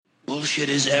Bullshit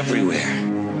is everywhere.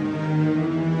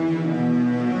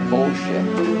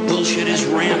 Bullshit. Bullshit is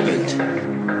rampant.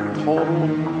 Total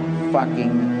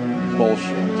fucking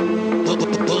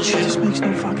bullshit. Bullshit This makes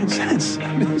no fucking sense.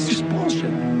 I mean, it's just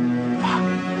bullshit.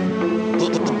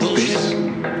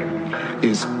 bullshit.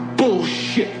 Is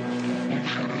bullshit.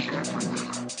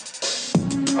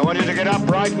 I want you to get up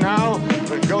right now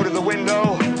and go to the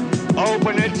window,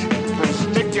 open it, and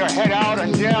stick your head out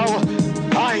and yell,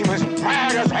 I'm as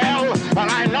mad as hell, and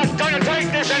I'm not going to take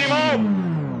this anymore!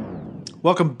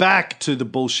 Welcome back to the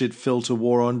Bullshit Filter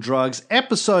War on Drugs,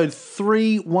 episode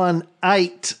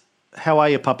 318. How are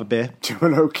you, Papa Bear?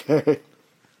 Doing okay.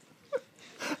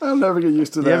 I'll never get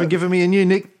used to that. You haven't given me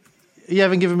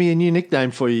a new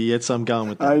nickname for you yet, so I'm going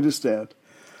with that. I understand.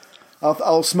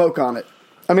 I'll smoke on it.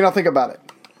 I mean, I'll think about it.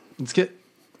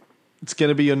 It's going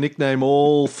to be your nickname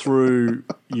all through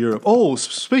Europe. Oh,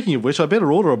 speaking of which, I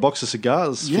better order a box of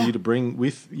cigars for you to bring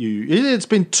with you. It's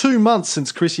been 2 months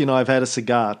since Chrissy and I have had a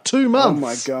cigar. 2 months. Oh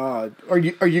my God! Are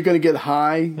you going to get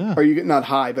high? Yeah. Are you not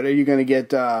high, but are you going to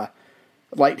get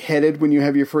lightheaded when you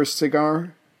have your first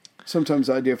cigar? Sometimes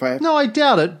I do. No, I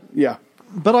doubt it. Yeah.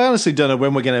 But I honestly don't know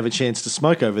when we're going to have a chance to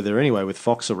smoke over there anyway with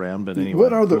Fox around. But anyway,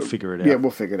 we'll figure it out. Yeah, we'll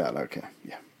figure it out. Okay.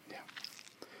 Yeah.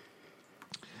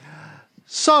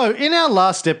 So, in our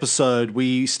last episode,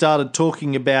 we started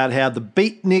talking about how the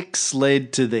beatniks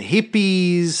led to the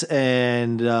hippies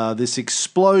and this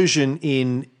explosion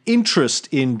in interest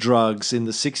in drugs in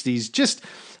the 60s. Just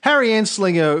Harry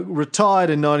Anslinger retired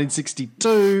in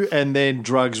 1962, and then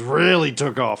drugs really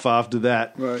took off after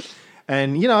that. Right.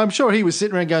 And, I'm sure he was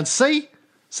sitting around going, see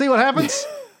what happens?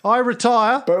 I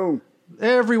retire. Boom.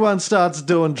 Everyone starts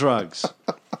doing drugs.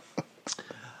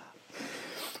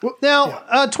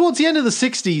 Now, towards the end of the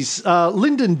 60s,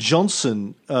 Lyndon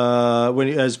Johnson,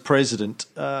 as president,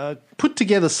 put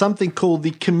together something called the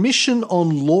Commission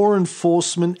on Law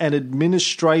Enforcement and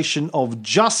Administration of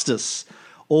Justice,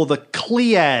 or the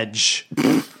CLEAJ,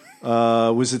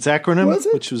 was its acronym, Was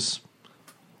it? which was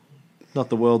not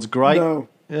the world's No.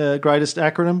 greatest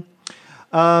acronym.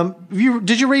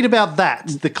 Did you read about that,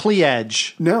 the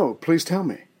CLEAJ? No, please tell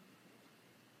me.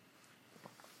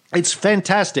 It's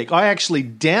fantastic. I actually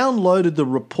downloaded the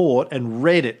report and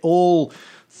read it, all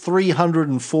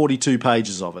 342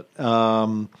 pages of it.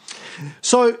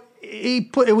 So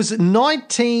it was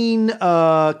 19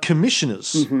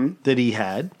 commissioners that he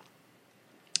had,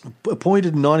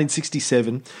 appointed in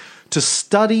 1967, to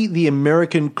study the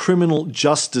American criminal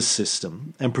justice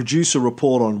system and produce a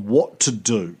report on what to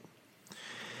do.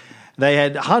 They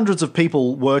had hundreds of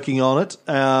people working on it.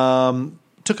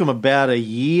 Took them about a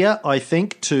year, I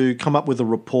think, to come up with a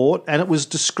report, and it was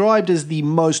described as the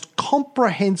most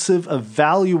comprehensive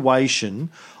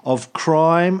evaluation of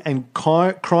crime and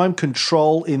crime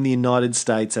control in the United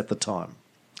States at the time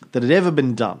that had ever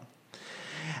been done.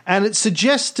 And it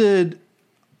suggested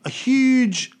a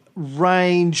huge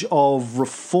range of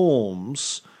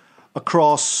reforms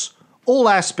across all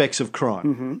aspects of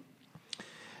crime.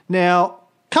 Now,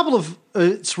 a couple of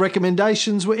its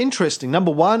recommendations were interesting.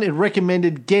 Number one, it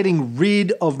recommended getting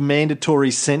rid of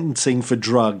mandatory sentencing for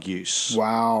drug use.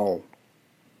 Wow.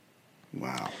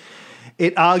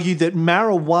 It argued that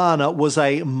marijuana was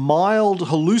a mild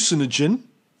hallucinogen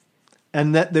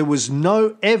and that there was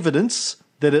no evidence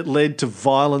that it led to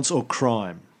violence or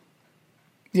crime.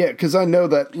 Yeah, because I know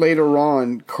that later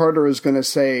on, Carter is going to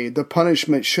say the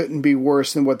punishment shouldn't be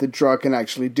worse than what the drug can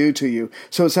actually do to you.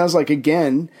 So it sounds like,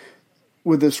 again,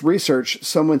 with this research,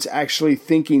 someone's actually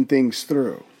thinking things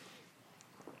through.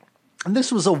 And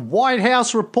this was a White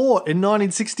House report in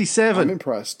 1967. I'm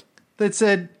impressed. That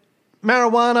said,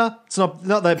 marijuana, it's not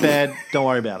that bad, don't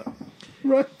worry about it.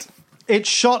 Right. It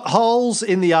shot holes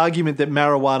in the argument that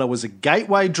marijuana was a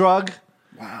gateway drug.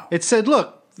 Wow. It said,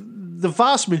 look, the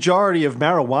vast majority of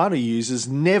marijuana users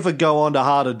never go on to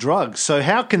harder drugs, so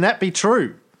how can that be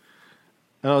true?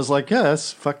 And I was like, yeah,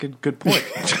 that's a fucking good point.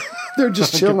 They're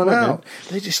just chilling point, out. man.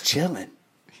 They're just chilling.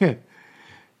 Yeah.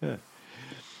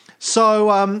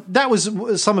 So that was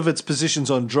some of its positions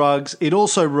on drugs. It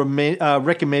also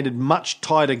recommended much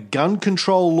tighter gun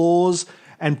control laws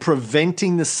and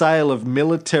preventing the sale of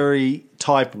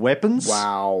military-type weapons.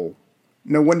 Wow.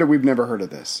 No wonder we've never heard of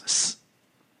this.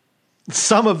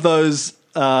 Some of those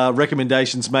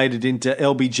recommendations made it into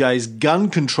LBJ's Gun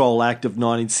Control Act of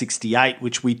 1968,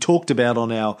 which we talked about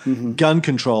on our gun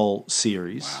control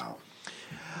series. Wow.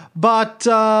 But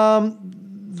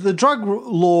the drug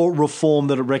law reform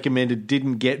that it recommended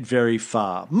didn't get very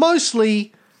far,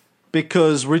 mostly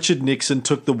because Richard Nixon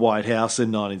took the White House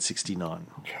in 1969.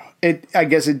 I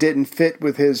guess it didn't fit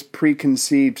with his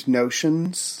preconceived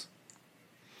notions.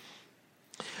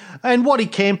 and what he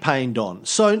campaigned on.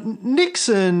 So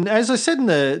Nixon, as I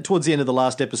said towards the end of the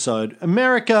last episode,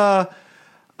 America,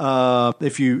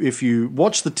 if you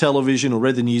watch the television or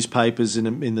read the newspapers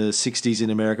in the 60s in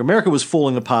America, America was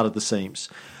falling apart at the seams.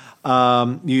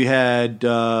 You had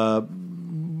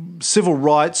civil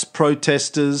rights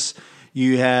protesters,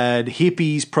 you had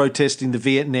hippies protesting the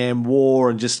Vietnam War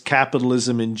and just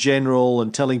capitalism in general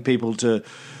and telling people to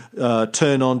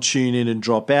turn on, tune in and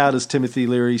drop out, as Timothy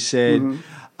Leary said.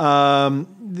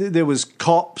 There was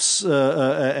cops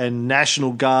and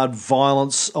National Guard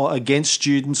violence against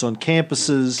students on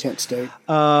campuses. Kent State.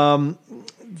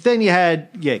 Then you had,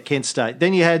 Kent State.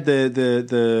 Then you had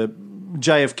the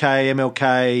JFK,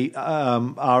 MLK,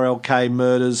 RLK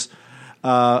murders.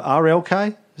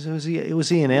 RLK? Was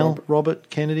he an L? Robert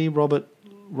Kennedy? Robert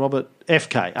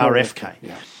FK. RFK.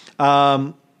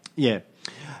 Yeah.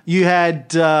 You had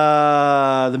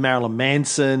the Marilyn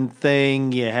Manson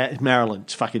thing. You had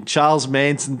Charles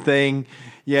Manson thing.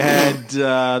 You had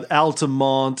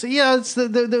Altamont. Yeah,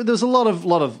 there's a lot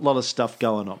of stuff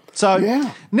going on.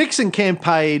 So Nixon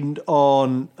campaigned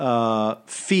on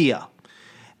fear,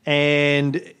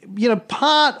 and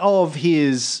part of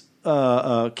his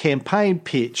campaign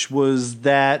pitch was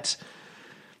that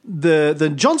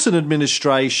the Johnson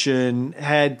administration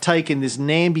had taken this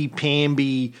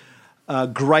namby-pamby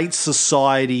great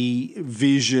society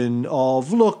vision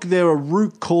of, look, there are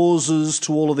root causes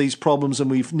to all of these problems and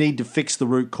we need to fix the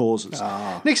root causes.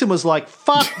 Nixon was like,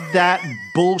 fuck that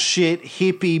bullshit,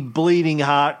 hippie, bleeding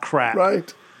heart crap.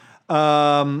 Right.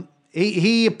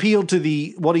 He appealed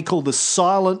to what he called the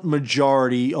silent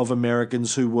majority of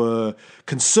Americans who were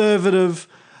conservative,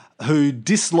 who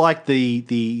disliked the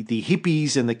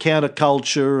hippies and the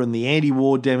counterculture and the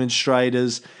anti-war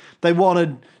demonstrators. They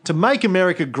wanted to make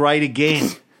America great again,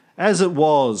 as it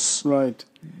was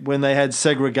when they had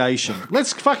segregation.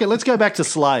 Let's go back to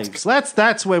slaves.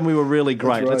 That's when we were really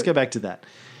great. Right. Let's go back to that.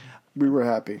 We were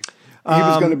happy. He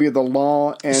was going to be the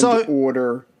law and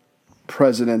order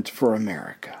president for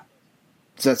America.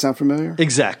 Does that sound familiar?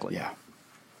 Exactly. Yeah.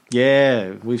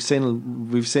 Yeah, we've seen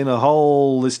a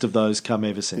whole list of those come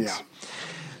ever since. Yeah.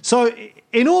 So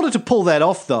in order to pull that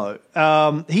off, though,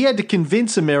 he had to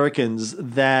convince Americans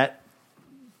that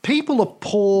people are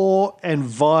poor and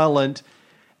violent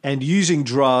and using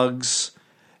drugs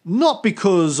not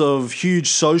because of huge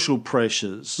social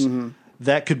pressures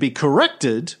that could be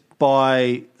corrected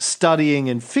by studying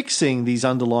and fixing these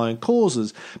underlying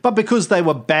causes, but because they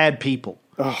were bad people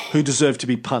who deserved to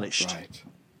be punished. Right.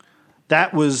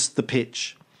 That was the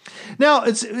pitch. Now,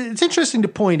 it's interesting to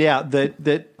point out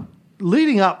that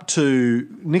leading up to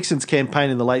Nixon's campaign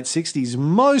in the late 60s,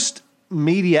 most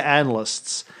media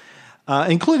analysts,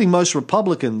 including most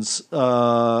Republicans,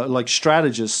 like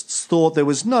strategists, thought there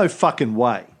was no fucking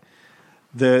way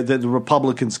that the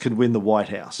Republicans could win the White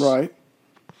House. Right.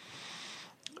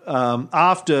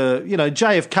 After,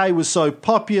 JFK was so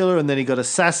popular and then he got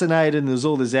assassinated and there was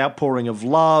all this outpouring of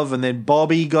love, and then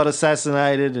Bobby got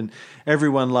assassinated and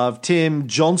everyone loved him.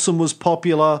 Johnson was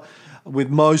popular with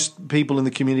most people in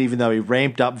the community, even though he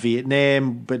ramped up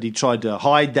Vietnam, but he tried to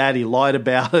hide that. He lied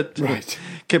about it. Right.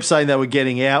 Kept saying they were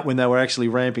getting out when they were actually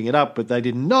ramping it up, but they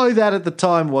didn't know that at the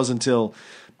time. It wasn't until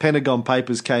Pentagon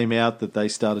Papers came out that they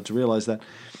started to realize that.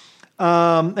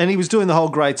 And he was doing the whole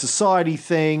Great Society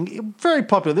thing. Very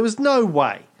popular. There was no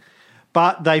way.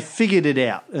 But they figured it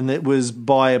out, and it was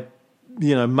by,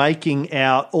 making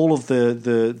out all of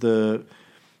the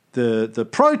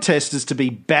protesters to be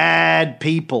bad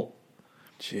people.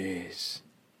 Jeez.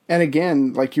 And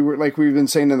again, like we've been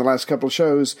saying in the last couple of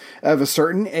shows, of a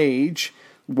certain age,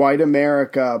 white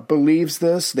America believes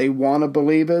this. They want to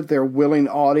believe it. They're a willing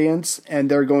audience, and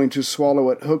they're going to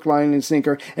swallow it hook, line, and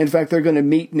sinker. In fact, they're going to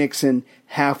meet Nixon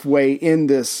halfway in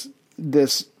this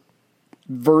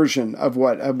version of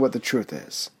what the truth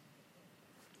is.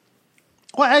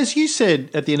 Well, as you said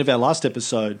at the end of our last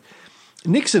episode,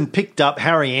 Nixon picked up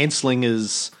Harry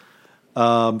Anslinger's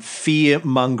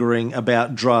fear-mongering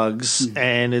about drugs,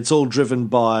 and it's all driven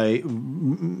by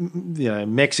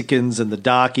Mexicans and the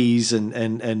darkies and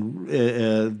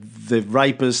the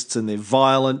rapists, and they're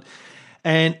violent.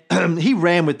 And he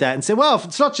ran with that and said, well, if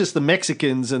it's not just the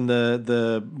Mexicans and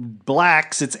the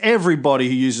blacks, it's everybody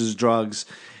who uses drugs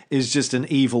is just an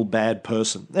evil, bad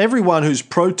person. Everyone who's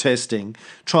protesting,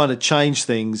 trying to change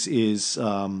things is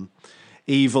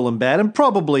evil and bad, and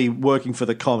probably working for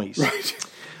the commies. Right.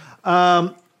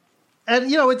 And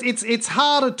it's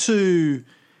harder to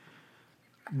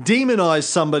demonize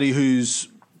somebody who's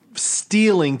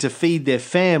stealing to feed their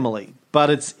family,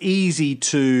 but it's easy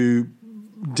to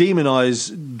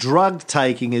demonize drug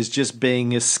taking as just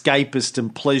being escapist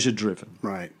and pleasure driven.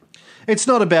 Right. It's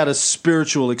not about a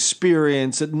spiritual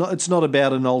experience. It's not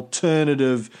about an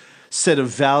alternative set of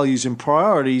values and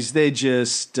priorities. They're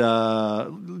just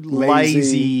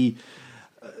lazy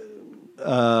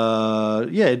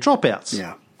dropouts.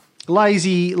 Yeah.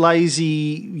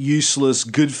 Lazy, useless,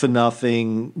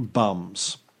 good-for-nothing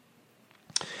bums.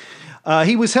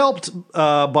 He was helped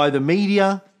by the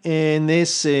media in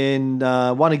this. In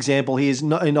one example,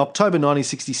 in October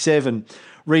 1967,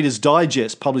 Reader's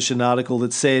Digest published an article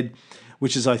that said,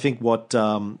 which is I think what,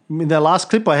 in that last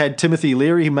clip I had Timothy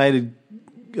Leary, he made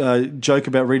a joke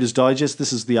about Reader's Digest.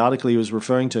 This is the article he was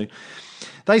referring to.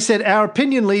 They said, our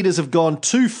opinion leaders have gone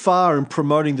too far in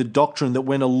promoting the doctrine that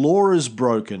when a law is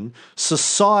broken,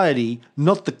 society,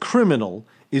 not the criminal,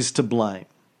 is to blame.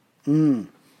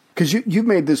 Because you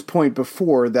made this point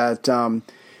before that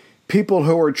people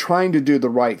who are trying to do the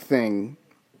right thing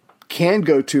can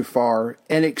go too far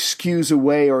and excuse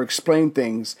away or explain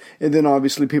things. And then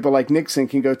obviously people like Nixon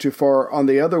can go too far on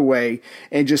the other way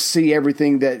and just see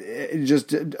everything that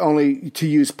just only to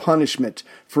use punishment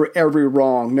for every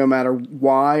wrong, no matter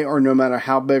why or no matter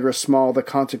how big or small the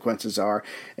consequences are.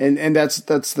 And that's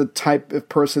the type of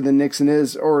person that Nixon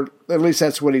is, or at least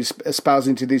that's what he's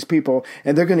espousing to these people.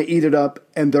 And they're going to eat it up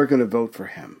and they're going to vote for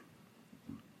him.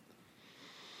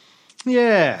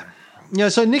 Yeah. Yeah,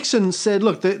 so Nixon said,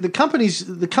 look, the country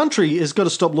has got to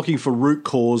stop looking for root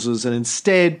causes and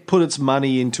instead put its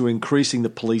money into increasing the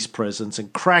police presence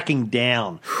and cracking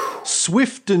down.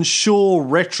 Swift and sure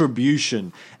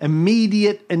retribution,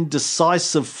 immediate and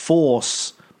decisive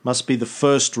force must be the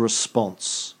first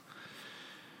response.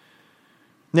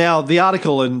 Now, the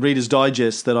article in Reader's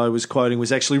Digest that I was quoting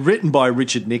was actually written by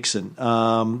Richard Nixon.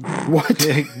 What?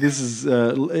 This is,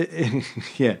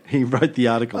 he wrote the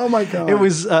article. Oh, my God. It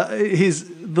was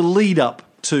the lead up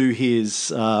to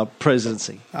his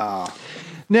presidency. Oh.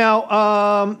 Now,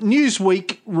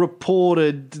 Newsweek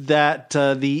reported that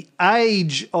the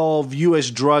age of US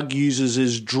drug users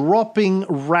is dropping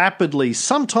rapidly,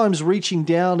 sometimes reaching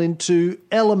down into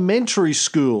elementary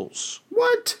schools.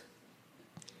 What?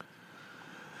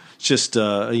 Just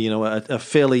a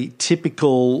fairly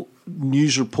typical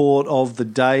news report of the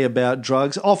day about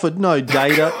drugs. Offered no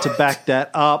data to back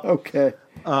that up. Okay.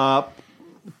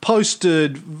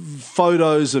 Posted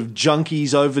photos of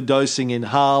junkies overdosing in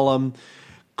Harlem.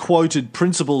 Quoted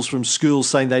principals from schools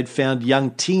saying they'd found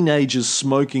young teenagers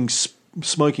smoking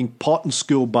pot in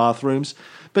school bathrooms.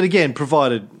 But again,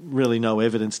 provided really no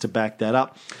evidence to back that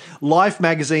up. Life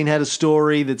magazine had a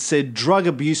story that said drug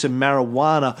abuse and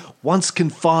marijuana, once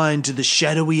confined to the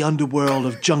shadowy underworld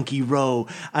of Junkie Row,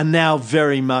 are now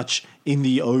very much in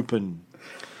the open.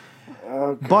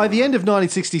 Okay. By the end of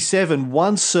 1967,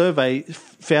 one survey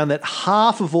found that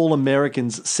half of all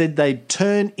Americans said they'd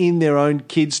turn in their own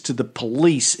kids to the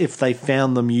police if they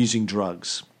found them using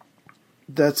drugs.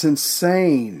 That's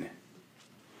insane.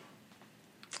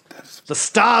 The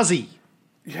Stasi.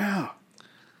 Yeah.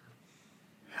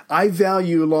 I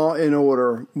value law and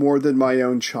order more than my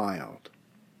own child.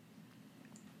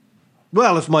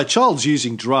 Well, if my child's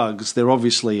using drugs, they're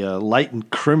obviously a latent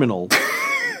criminal,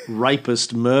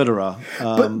 rapist, murderer.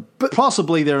 But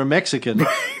possibly they're a Mexican.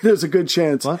 There's a good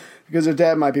chance. What? Because their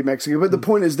dad might be Mexican. But the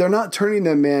point is, they're not turning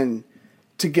them in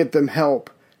to get them help.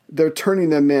 They're turning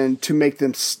them in to make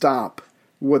them stop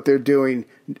what they're doing.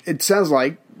 It sounds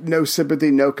like no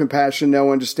sympathy, no compassion,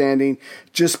 no understanding,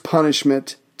 just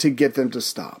punishment to get them to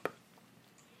stop.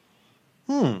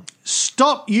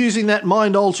 Stop using that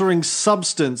mind-altering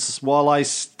substance while I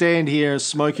stand here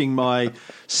smoking my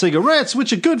cigarettes,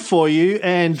 which are good for you,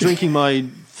 and drinking my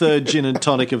third gin and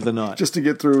tonic of the night. Just to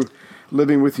get through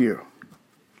living with you.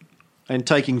 And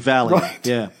taking Valium. Right.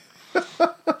 Yeah.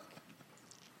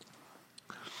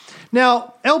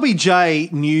 Now,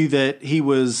 LBJ knew that he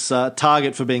was a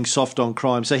target for being soft on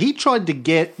crime, so he tried to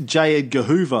get J. Edgar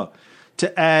Hoover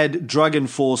to add drug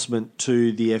enforcement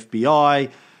to the FBI.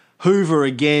 Hoover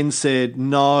again said,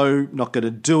 no, not going to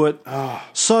do it. Oh.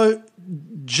 So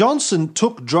Johnson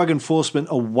took drug enforcement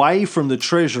away from the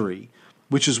Treasury,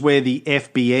 which is where the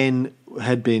FBN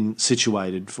had been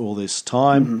situated for all this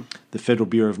time, the Federal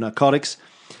Bureau of Narcotics.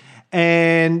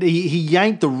 And he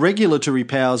yanked the regulatory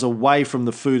powers away from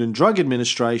the Food and Drug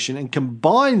Administration and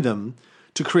combined them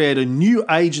to create a new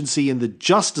agency in the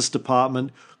Justice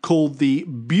Department called the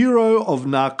Bureau of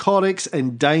Narcotics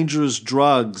and Dangerous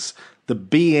Drugs, the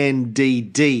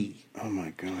BNDD. Oh, my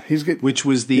God. He's good. Which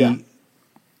was the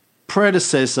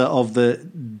predecessor of the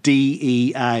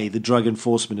DEA, the Drug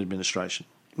Enforcement Administration.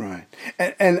 Right.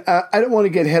 And I don't want to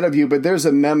get ahead of you, but there's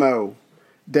a memo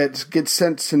that gets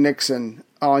sent to Nixon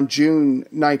on June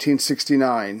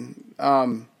 1969.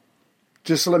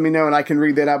 Just let me know and I can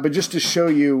read that out. But just to show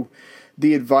you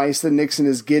the advice that Nixon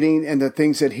is getting and the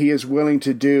things that he is willing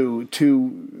to do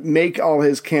to make all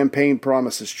his campaign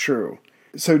promises true.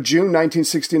 So June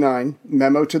 1969,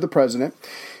 memo to the president.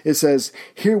 It says,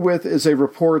 herewith is a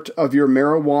report of your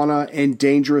marijuana and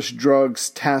dangerous drugs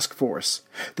task force.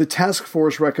 The task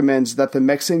force recommends that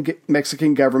the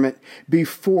Mexican government be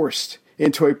forced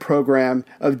into a program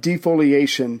of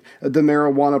defoliation of the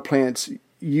marijuana plants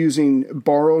using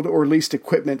borrowed or leased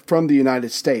equipment from the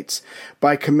United States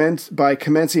by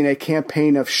commencing a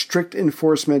campaign of strict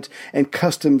enforcement and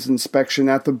customs inspection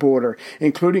at the border,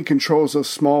 including controls of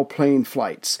small plane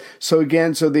flights. So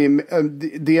again,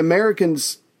 the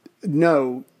Americans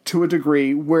know to a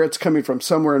degree where it's coming from,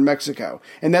 somewhere in Mexico.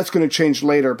 And that's going to change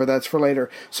later, but that's for later.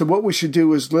 So what we should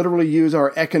do is literally use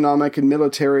our economic and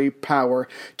military power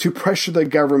to pressure the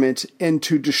government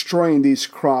into destroying these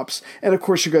crops. And of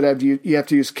course, you have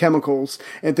to use chemicals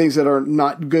and things that are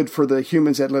not good for the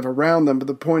humans that live around them. But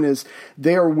the point is,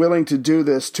 they are willing to do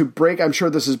this to break, I'm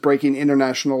sure this is breaking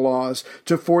international laws,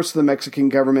 to force the Mexican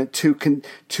government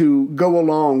to go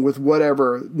along with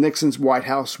whatever Nixon's White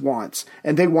House wants.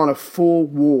 And they want a full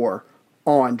war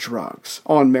on drugs,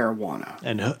 on marijuana.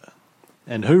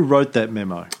 And who wrote that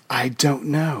memo? I don't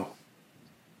know.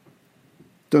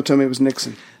 Don't tell me it was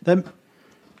Nixon. That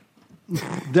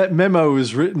memo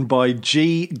was written by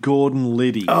G. Gordon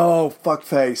Liddy. Oh,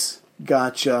 fuckface.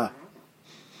 Gotcha.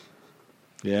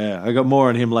 Yeah, I got more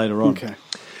on him later on. Okay.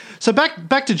 So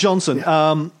back to Johnson.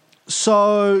 Yeah.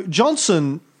 So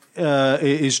Johnson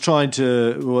is trying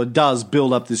to, or does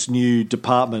build up this new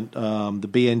department, the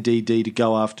BNDD, to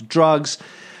go after drugs,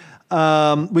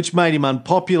 which made him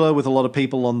unpopular with a lot of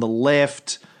people on the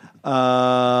left. They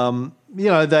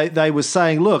were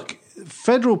saying, look,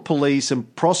 federal police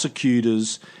and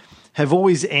prosecutors have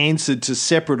always answered to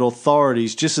separate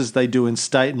authorities, just as they do in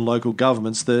state and local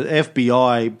governments. The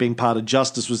FBI, being part of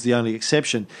justice, was the only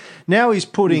exception. Now he's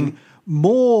putting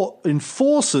more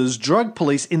enforcers, drug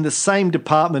police, in the same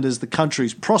department as the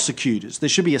country's prosecutors. There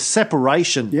should be a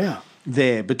separation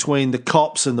there between the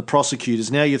cops and the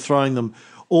prosecutors. Now you're throwing them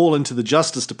all into the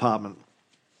Justice Department.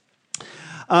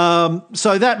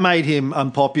 So that made him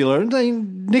unpopular. And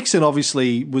then Nixon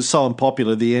obviously was so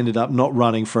unpopular that he ended up not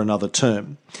running for another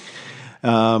term.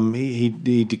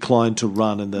 He declined to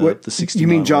run in the 69 You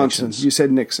mean Johnson. elections. You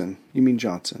said Nixon. You mean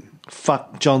Johnson.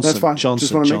 Fuck Johnson. That's fine. Johnson,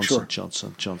 Just want to make Johnson,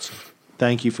 sure. Johnson.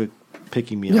 Thank you for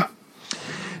picking me Yeah. up.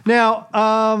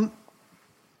 Now,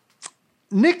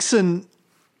 Nixon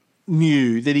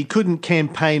knew that he couldn't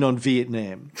campaign on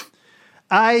Vietnam.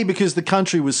 A, because the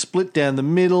country was split down the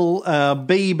middle.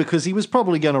 B, because he was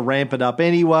probably going to ramp it up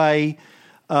anyway.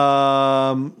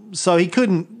 So he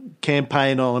couldn't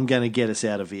campaign on, I'm going to get us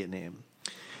out of Vietnam.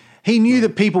 He knew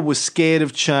that people were scared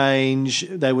of change.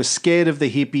 They were scared of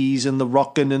the hippies and the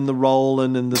rockin' and the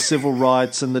rollin' and the civil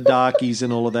rights and the darkies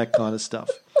and all of that kind of stuff.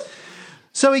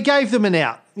 So he gave them an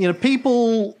out.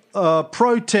 People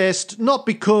protest not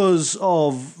because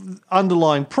of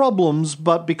underlying problems,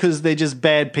 but because they're just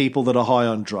bad people that are high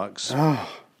on drugs. Oh,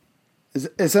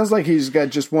 it sounds like he's got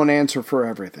just one answer for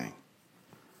everything.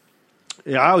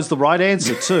 Yeah, that was the right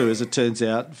answer too, as it turns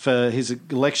out, for his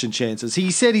election chances. He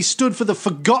said he stood for the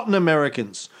forgotten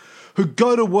Americans who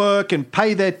go to work and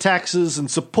pay their taxes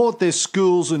and support their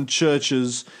schools and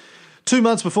churches. 2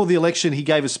 months before the election, he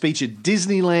gave a speech at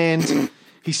Disneyland.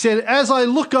 He said, as I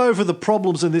look over the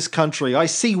problems in this country, I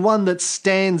see one that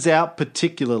stands out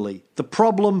particularly, the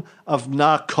problem of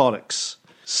narcotics.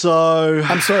 So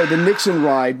I'm sorry, the Nixon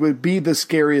ride would be the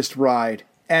scariest ride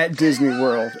at Disney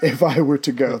World if I were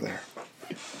to go there.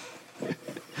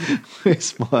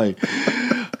 Where's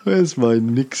my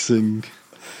Nixon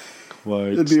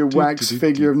quote? It'd be a wax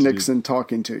figure of Nixon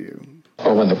talking to you.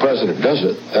 Well, when the president does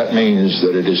it, that means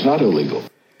that it is not illegal.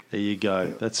 There you go.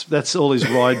 That's all his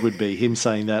ride would be, him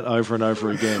saying that over and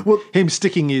over again. Well, him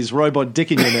sticking his robot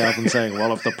dick in your mouth and saying,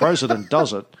 well, if the president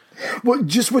does it. Well,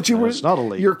 just what you were, it's not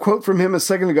illegal. Your quote from him a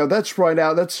second ago, that's right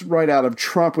out of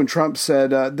Trump when Trump said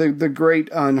the great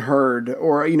unheard,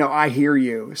 or, I hear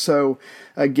you. So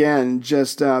again,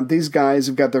 just these guys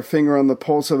have got their finger on the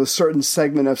pulse of a certain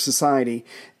segment of society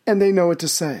and they know what to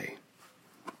say.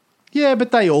 Yeah,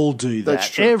 but they all do that. That's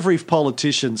true. Every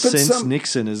politician since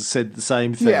Nixon has said the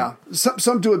same thing. Yeah,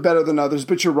 some do it better than others,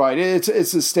 but you're right. It's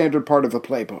a standard part of a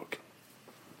playbook.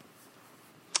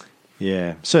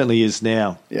 Yeah, certainly is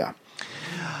now. Yeah.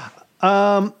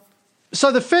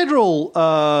 So the federal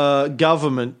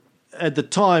government at the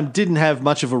time didn't have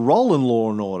much of a role in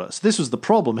law and order. So this was the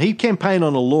problem. He campaigned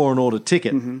on a law and order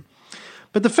ticket. Mm-hmm.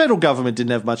 But the federal government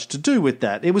didn't have much to do with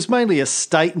that. It was mainly a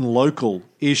state and local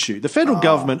issue. The federal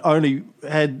government only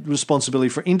had responsibility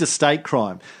for interstate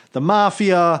crime. The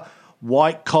mafia,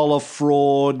 white-collar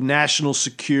fraud, national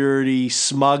security,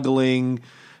 smuggling,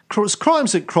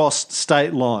 crimes that crossed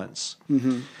state lines.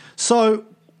 Mm-hmm. So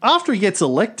after he gets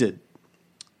elected,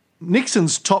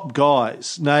 Nixon's top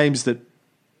guys, names that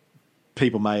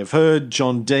people may have heard,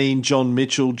 John Dean, John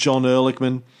Mitchell, John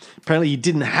Ehrlichman. Apparently he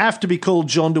didn't have to be called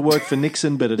John to work for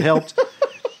Nixon, but it helped.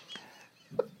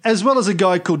 As well as a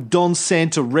guy called Don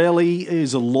Santarelli,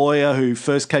 who's a lawyer who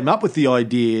first came up with the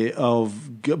idea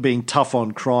of being tough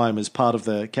on crime as part of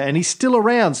the... And he's still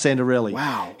around, Santarelli.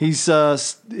 Wow. He's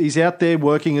out there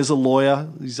working as a lawyer.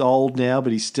 He's old now,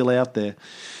 but he's still out there.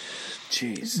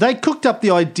 Jeez. They cooked up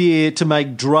the idea to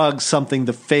make drugs something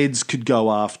the feds could go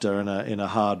after in a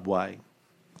hard way,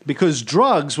 because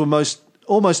drugs were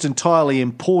almost entirely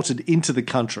imported into the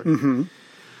country. Mm-hmm.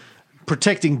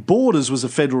 Protecting borders was a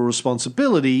federal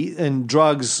responsibility, and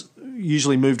drugs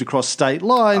usually moved across state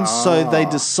lines, so they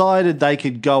decided they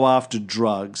could go after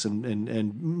drugs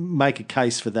and make a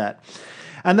case for that.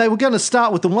 And they were going to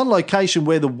start with the one location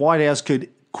where the White House could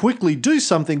quickly do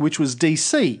something, which was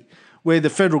D.C., where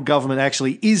the federal government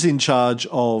actually is in charge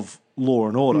of law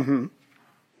and order. Mm-hmm.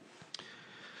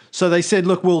 So they said,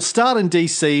 look, we'll start in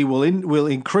D.C., we'll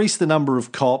increase the number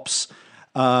of cops,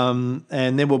 and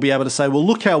then we'll be able to say, well,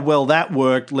 look how well that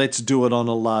worked, let's do it on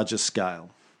a larger scale.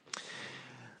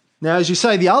 Now, as you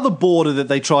say, the other border that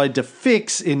they tried to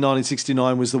fix in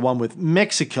 1969 was the one with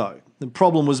Mexico. The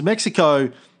problem was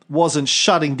Mexico wasn't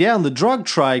shutting down the drug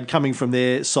trade coming from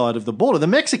their side of the border. The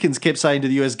Mexicans kept saying to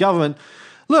the US government,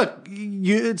 look,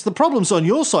 it's the problem's on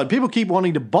your side. People keep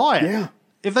wanting to buy it. Yeah.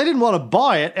 If they didn't want to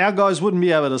buy it, our guys wouldn't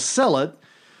be able to sell it.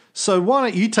 So why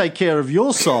don't you take care of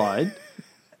your side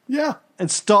Yeah.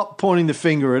 and stop pointing the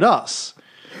finger at us?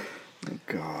 Oh,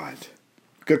 God.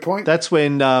 Good point. That's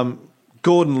when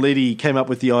Gordon Liddy came up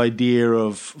with the idea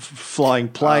of flying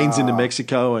planes into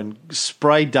Mexico and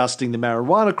spray dusting the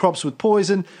marijuana crops with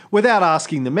poison without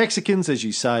asking the Mexicans. As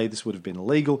you say, this would have been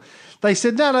illegal. They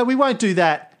said, no, we won't do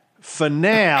that. For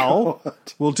now,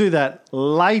 we'll do that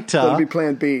later. That'll be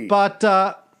plan B. But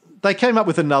they came up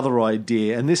with another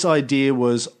idea, and this idea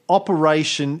was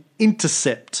Operation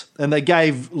Intercept, and they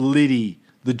gave Liddy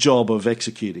the job of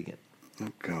executing it.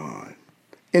 Oh, God.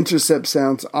 Intercept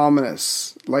sounds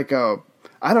ominous. Like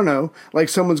like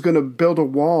someone's going to build a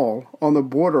wall on the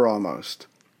border almost.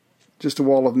 Just a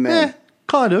wall of men. Yeah,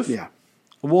 kind of. Yeah.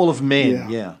 A wall of men,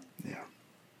 yeah.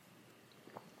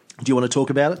 Do you want to talk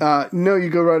about it? No,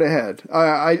 you go right ahead.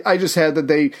 I just had that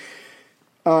they,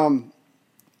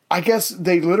 I guess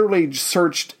they literally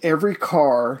searched every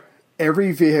car,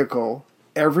 every vehicle,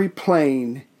 every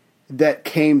plane that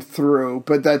came through,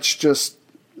 but that's just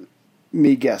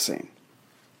me guessing.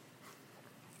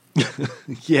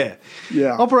 Yeah.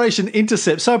 Yeah. Operation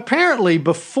Intercept. So apparently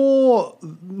before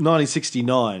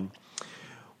 1969,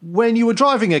 when you were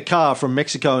driving a car from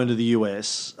Mexico into the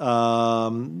US,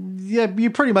 you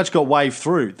pretty much got waved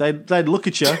through. They'd look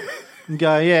at you and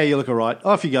go, yeah, you look all right.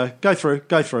 Off you go. Go through.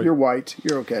 You're white.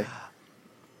 You're okay.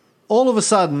 All of a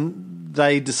sudden,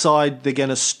 they decide they're going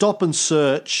to stop and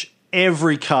search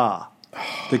every car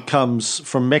that comes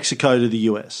from Mexico to the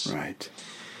US. Right.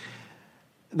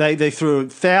 They threw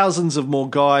thousands of more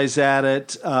guys at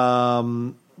it.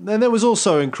 And there was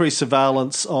also increased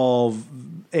surveillance of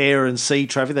air and sea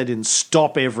traffic. They didn't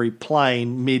stop every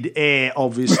plane mid-air,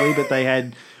 obviously, but they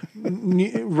had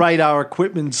radar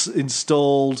equipment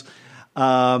installed.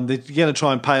 They're going to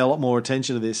try and pay a lot more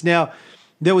attention to this. Now,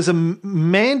 there was a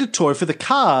mandatory, for the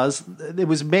cars, it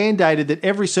was mandated that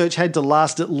every search had to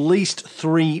last at least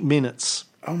 3 minutes.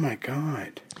 Oh, my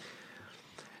God.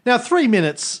 Now, 3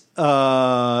 minutes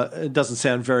it doesn't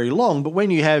sound very long, but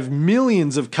when you have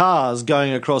millions of cars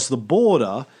going across the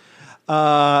border,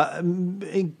 and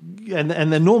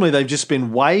then normally they've just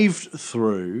been waved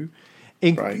through,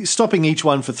 Right. Stopping each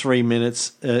one for 3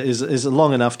 minutes is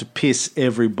long enough to piss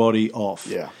everybody off.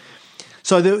 Yeah.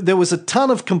 So there was a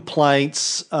ton of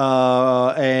complaints,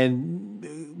 and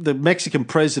the Mexican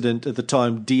president at the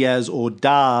time, Diaz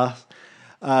Ordaz,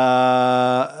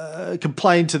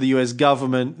 complained to the US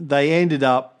government. They ended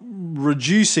up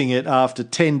reducing it after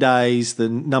 10 days, the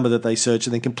number that they searched,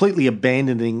 and then completely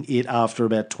abandoning it after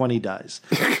about 20 days.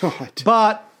 God.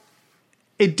 But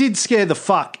it did scare the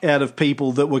fuck out of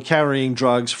people that were carrying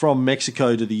drugs from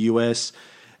Mexico to the US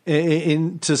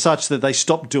to such that they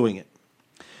stopped doing it.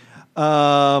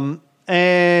 And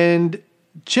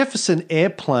Jefferson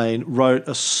Airplane wrote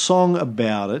a song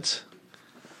about it.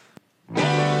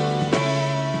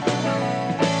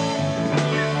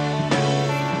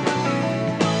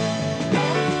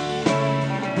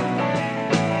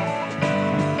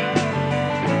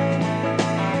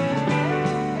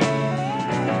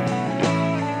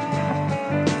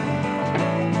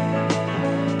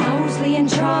 and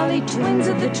Charlie, twins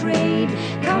of the trade,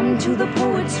 come to the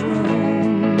poet's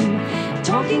room,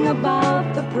 talking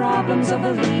about the problems of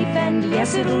a leaf, and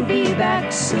yes, it'll be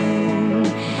back soon.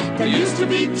 There used to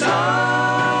be tons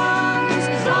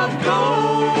of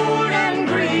gold and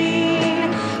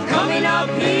green coming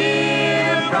up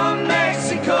here from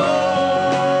Mexico.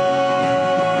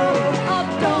 Up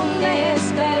donde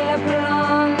está la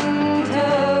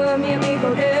planta, mi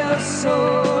amigo del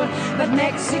sol. But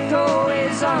Mexico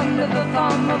is under the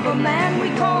thumb of a man we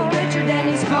call Richard, and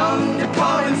he's come to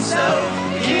call himself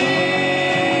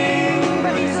king.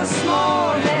 But he's a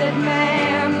small-headed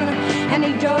man, and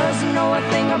he doesn't know a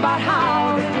thing about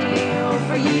how to deal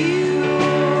for you.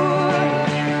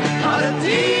 How to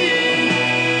deal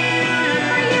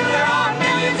for you. There are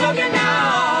millions of you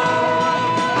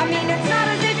now. I mean, it's not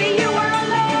as if you were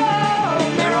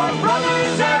alone. There are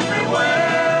brothers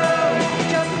everywhere,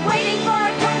 just waiting for a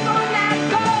tug on that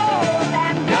gold,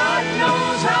 and God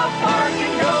knows how far it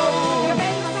can go.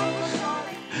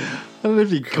 I don't know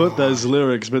if you caught those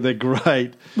lyrics, but they're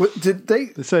great. What, did they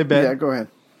say bad? Yeah, go ahead.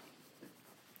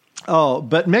 Oh,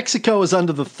 but Mexico is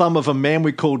under the thumb of a man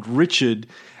we called Richard,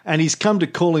 and he's come to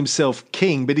call himself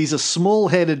king, but he's a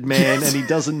small-headed man, and he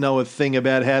doesn't know a thing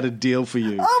about how to deal for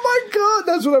you. Oh my God,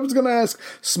 that's what I was going to ask.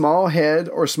 Small head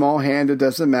or small hand, it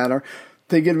doesn't matter.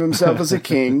 Thinking of himself as a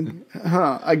king.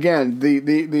 Again,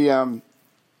 the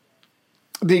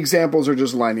examples are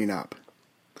just lining up.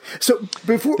 So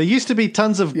before There used to be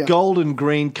tons of gold and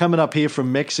green coming up here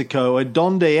from Mexico.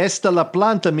 Donde está la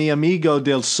planta, mi amigo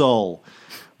del sol?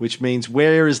 Which means,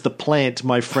 where is the plant,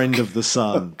 my friend of the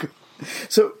sun?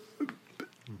 So,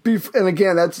 and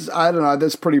again, that's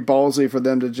pretty ballsy for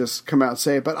them to just come out and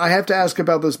say it. But I have to ask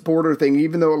about this border thing,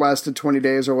 even though it lasted 20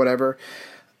 days or whatever.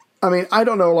 I mean, I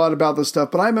don't know a lot about this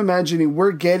stuff, but I'm imagining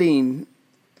we're getting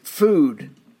food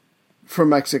from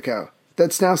Mexico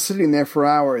that's now sitting there for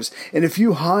hours. And if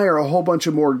you hire a whole bunch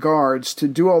of more guards to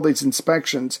do all these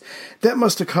inspections, that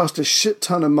must have cost a shit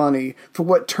ton of money for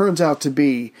what turns out to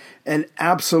be an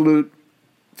absolute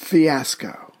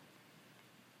fiasco.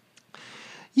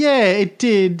 Yeah, it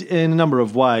did in a number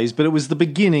of ways, but it was the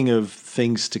beginning of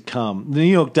things to come. The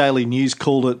New York Daily News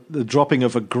called it the dropping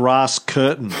of a grass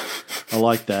curtain. I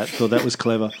like that. Thought that was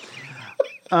clever.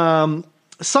 Some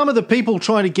of the people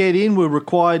trying to get in were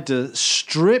required to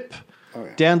strip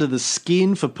down to the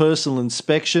skin for personal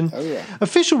inspection.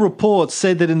 Official reports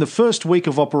said that in the first week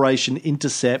of Operation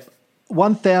Intercept,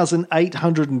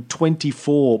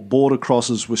 1,824 border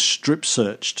crossers were strip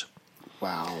searched.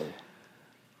 Wow.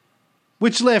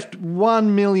 Which left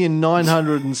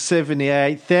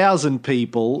 1,978,000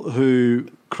 people who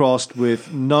crossed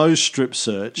with no strip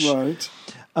search. Right.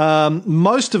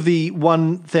 Most of the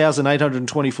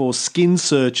 1,824 skin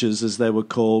searches, as they were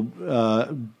called,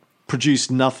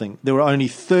 produced nothing. There were only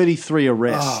 33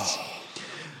 arrests.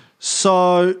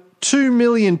 So 2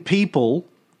 million people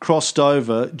crossed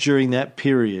over during that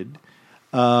period,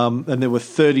 and there were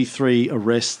 33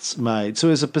 arrests made. So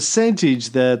as a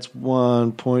percentage, that's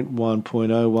 1.1.0,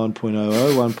 1.00,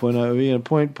 1.0, and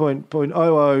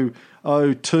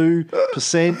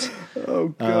 0.0002%. Oh,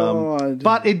 God.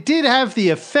 But it did have the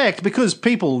effect, because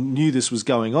people knew this was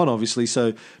going on, obviously,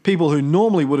 so people who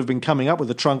normally would have been coming up with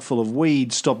a trunk full of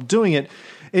weed stopped doing it.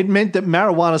 It meant that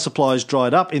marijuana supplies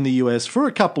dried up in the US for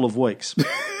a couple of weeks.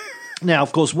 Now,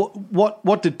 of course,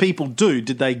 what did people do?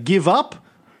 Did they give up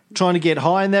trying to get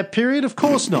high in that period? Of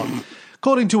course not.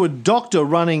 According to a doctor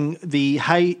running the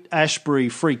Haight-Ashbury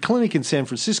Free Clinic in San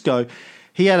Francisco,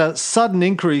 he had a sudden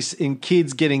increase in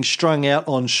kids getting strung out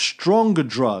on stronger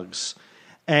drugs,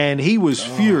 and he was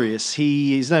furious.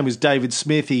 His name was David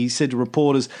Smith. He said to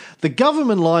reporters, the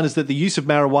government line is that the use of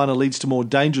marijuana leads to more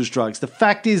dangerous drugs. The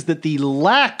fact is that the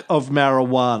lack of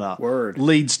marijuana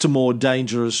leads to more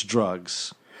dangerous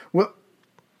drugs. Well,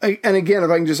 and again,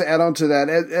 if I can just add on to that,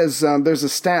 as there's a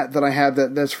stat that I have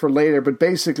that's for later, but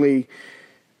basically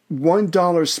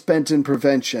 $1 spent in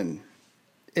prevention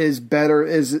is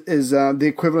the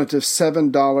equivalent of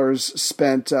 $7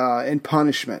 spent in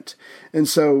punishment. And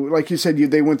so, like you said,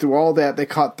 they went through all that. They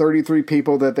caught 33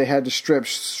 people that they had to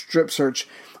strip search.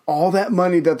 All that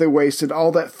money that they wasted,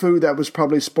 all that food that was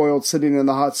probably spoiled sitting in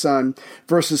the hot sun,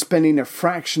 versus spending a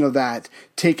fraction of that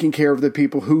taking care of the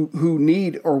people who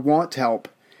need or want help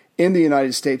in the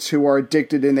United States, who are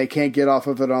addicted and they can't get off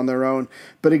of it on their own.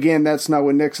 But again, that's not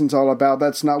what Nixon's all about.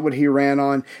 That's not what he ran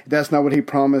on. That's not what he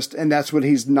promised. And that's what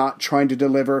he's not trying to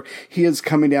deliver. He is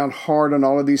coming down hard on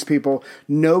all of these people.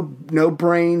 No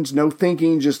brains, no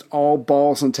thinking, just all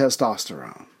balls and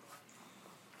testosterone.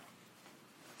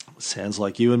 Sounds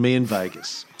like you and me in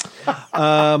Vegas.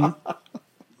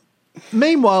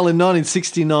 Meanwhile, in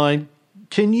 1969,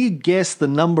 Can you guess the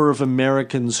number of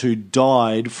Americans who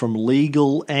died from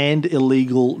legal and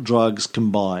illegal drugs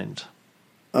combined?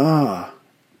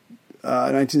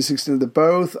 1916, the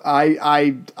both.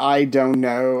 I don't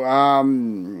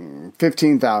know.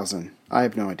 15,000. I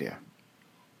have no idea.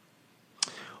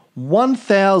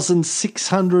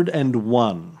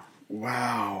 1,601.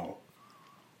 Wow.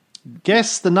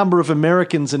 Guess the number of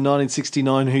Americans in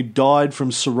 1969 who died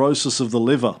from cirrhosis of the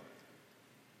liver.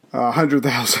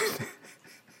 100,000.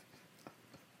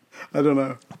 I don't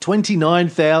know.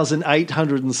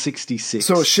 29,866.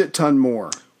 So a shit ton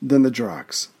more than the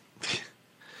drugs.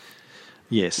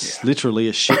 Yes, literally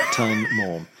a shit ton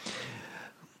more.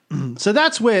 So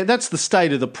that's the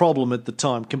state of the problem at the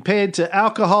time. Compared to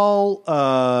alcohol,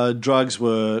 drugs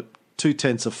were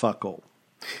 2/10 of fuck all.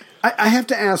 I have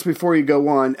to ask before you go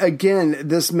on. Again,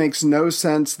 this makes no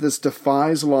sense. This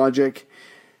defies logic.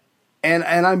 And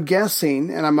I'm guessing,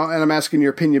 and I'm asking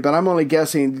your opinion, but I'm only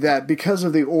guessing that because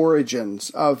of the origins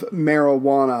of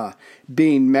marijuana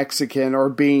being Mexican or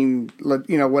being,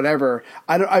 whatever,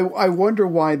 I wonder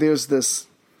why there's this.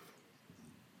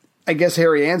 I guess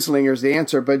Harry Anslinger is the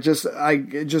answer, but just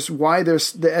why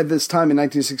there's at this time in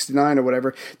 1969 or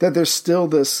whatever that there's still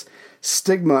this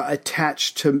stigma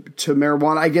attached to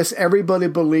marijuana. I guess everybody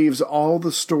believes all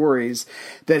the stories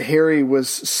that Harry was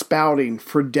spouting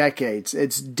for decades.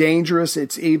 It's dangerous.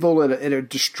 It's evil. It'll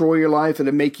destroy your life.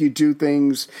 It'll make you do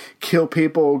things, kill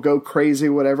people, go crazy,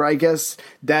 whatever. I guess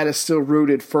that is still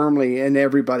rooted firmly in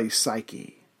everybody's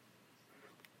psyche.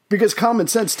 Because common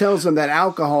sense tells them that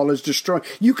alcohol is destroying.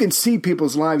 You can see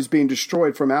people's lives being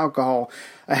destroyed from alcohol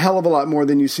a hell of a lot more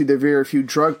than you see the very few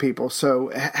drug people.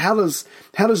 So how does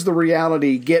the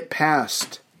reality get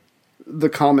past the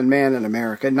common man in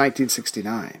America in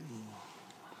 1969?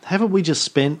 Haven't we just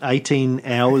spent 18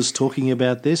 hours talking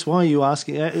about this? Why are you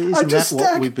asking? Isn't that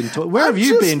what we've been talking? Where have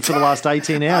you been for the last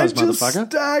 18 hours, motherfucker?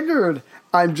 Staggered.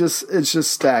 It's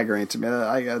just staggering to me.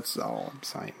 That's all I'm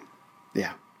saying.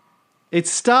 Yeah. It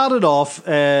started off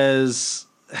as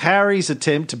Harry's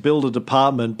attempt to build a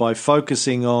department by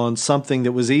focusing on something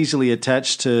that was easily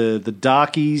attached to the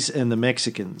darkies and the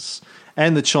Mexicans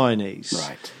and the Chinese.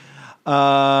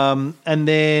 Right. And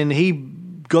then he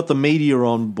got the media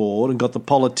on board and got the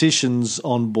politicians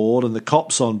on board and the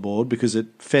cops on board because it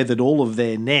feathered all of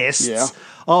their nests. Yeah.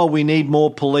 Oh, we need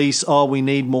more police. Oh, we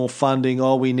need more funding.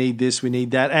 Oh, we need this, we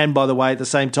need that. And by the way, at the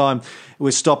same time,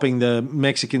 we're stopping the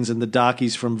Mexicans and the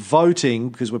darkies from voting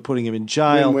because we're putting them in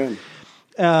jail. Win-win.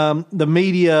 The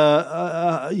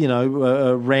media,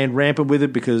 ran rampant with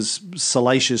it because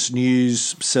salacious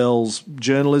news sells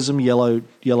journalism, yellow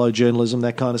journalism,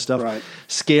 that kind of stuff, right.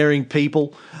 Scaring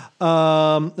people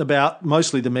about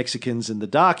mostly the Mexicans and the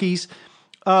darkies.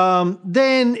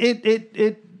 Then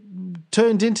it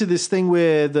turned into this thing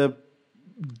where the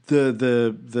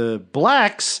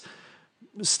blacks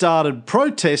started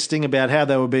protesting about how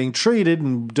they were being treated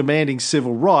and demanding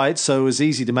civil rights. So it was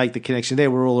easy to make the connection there.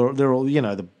 They're all,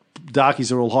 the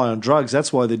darkies are all high on drugs.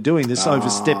 That's why they're doing this,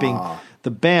 overstepping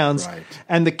the bounds. Right.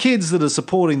 And the kids that are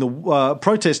supporting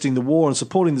protesting the war and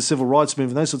supporting the civil rights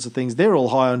movement, those sorts of things, they're all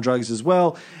high on drugs as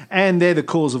well. And they're the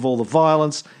cause of all the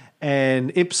violence.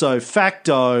 And ipso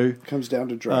facto, comes down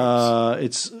to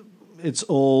drugs. It's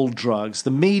all drugs.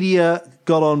 The media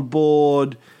got on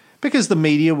board because the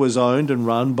media was owned and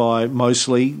run by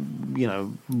mostly,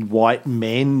 white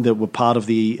men that were part of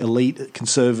the elite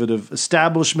conservative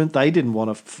establishment. They didn't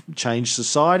want to change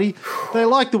society. They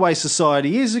like the way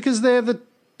society is because they're the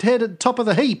head at top of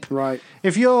the heap. Right.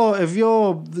 If you're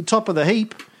the top of the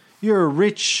heap, you're a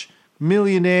rich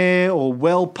millionaire or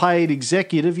well-paid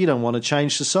executive. You don't want to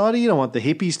change society. You don't want the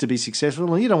hippies to be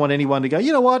successful, and you don't want anyone to go,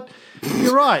 you know what,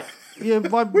 you're right. Yeah,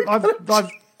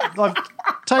 I've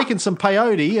taken some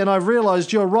peyote and I've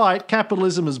realised you're right.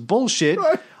 Capitalism is bullshit.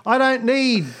 Right. I don't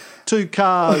need 2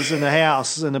 cars and a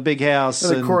house and a big house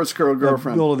and a chorus girl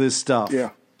girlfriend. All of this stuff.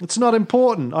 Yeah. It's not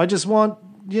important. I just want,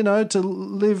 to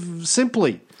live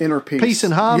simply. Inner peace. Peace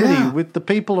and harmony Yeah. with the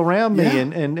people around me Yeah.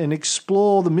 and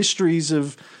explore the mysteries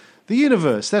of the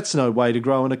universe. That's no way to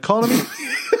grow an economy.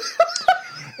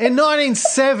 In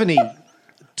 1970...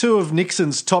 2 of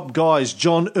Nixon's top guys,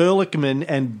 John Ehrlichman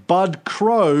and Bud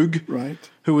Krogh, right,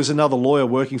 who was another lawyer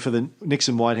working for the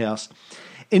Nixon White House,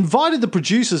 invited the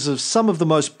producers of some of the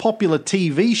most popular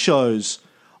TV shows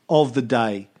of the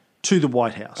day to the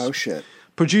White House. Oh, shit.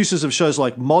 Producers of shows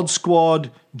like Mod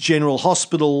Squad, General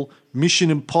Hospital,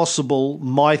 Mission Impossible,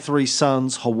 My Three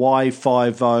Sons, Hawaii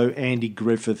Five-0, Andy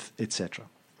Griffith, etc.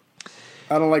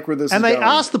 I don't like where this is going. And they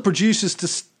asked the producers to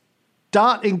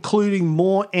start including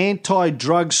more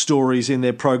anti-drug stories in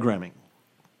their programming.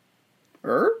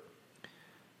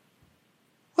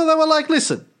 Well, they were like,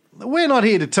 listen, we're not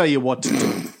here to tell you what to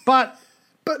do, but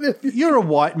you're a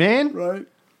white man. Right.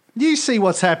 You see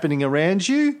what's happening around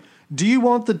you. Do you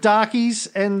want the darkies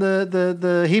and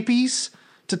the hippies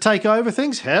to take over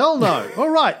things? Hell no. All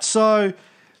right, so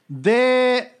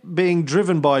they're being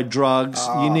driven by drugs.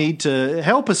 You need to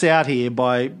help us out here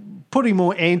by putting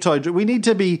more anti-drug. We need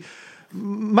to be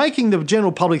making the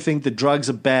general public think that drugs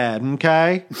are bad,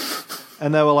 okay?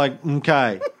 And they were like,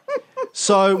 okay.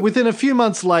 So within a few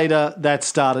months later, that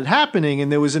started happening,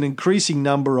 and there was an increasing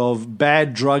number of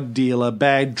bad drug dealer,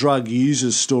 bad drug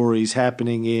user stories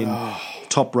happening in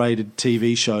top-rated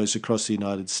TV shows across the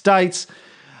United States.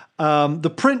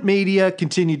 The print media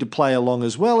continued to play along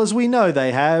as well, as we know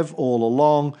they have all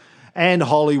along, and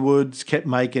Hollywood kept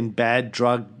making bad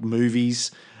drug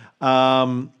movies.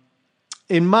 In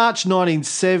March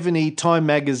 1970, Time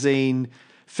magazine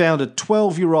found a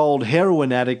 12-year-old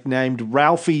heroin addict named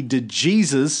Ralphie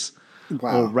DeJesus,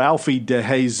 or Ralphie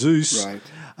DeJesus,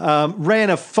 ran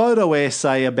a photo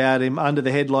essay about him under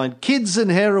the headline, Kids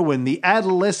and Heroin, the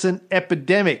Adolescent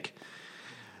Epidemic.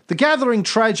 The gathering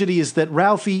tragedy is that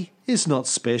Ralphie is not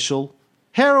special.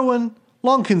 Heroin,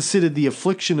 long considered the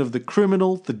affliction of the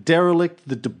criminal, the derelict,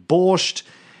 the debauched,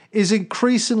 is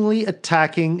increasingly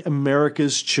attacking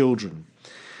America's children.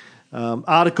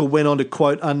 Article went on to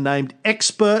quote unnamed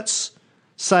experts,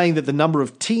 saying that the number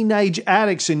of teenage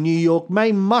addicts in New York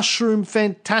may mushroom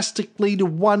fantastically to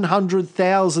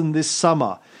 100,000 this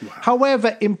summer. Wow.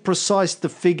 However imprecise the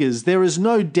figures, there is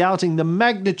no doubting the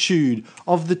magnitude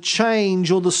of the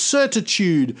change or the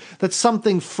certitude that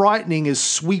something frightening is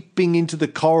sweeping into the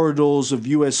corridors of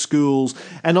US schools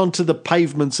and onto the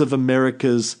pavements of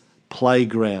America's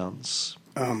playgrounds.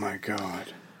 Oh, my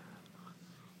God.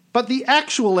 But the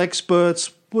actual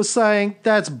experts were saying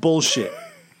that's bullshit.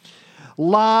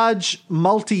 Large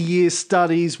multi-year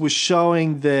studies were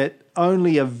showing that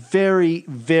only a very,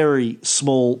 very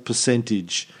small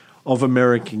percentage of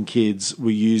American kids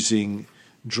were using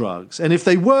drugs. And if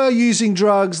they were using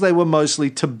drugs, they were mostly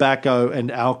tobacco and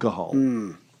alcohol.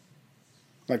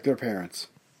 Like their parents.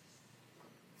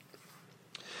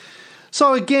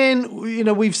 So again, you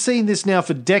know, we've seen this now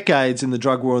for decades in the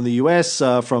drug war in the US,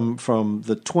 from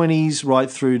the 20s right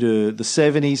through to the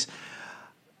 70s.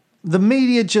 The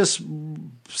media just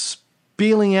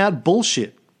spieling out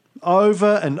bullshit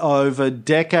over and over,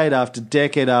 decade after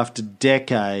decade after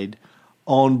decade,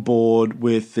 on board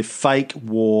with the fake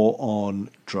war on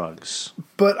drugs.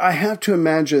 But I have to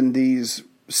imagine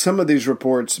some of these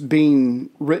reports being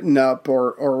written up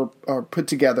or put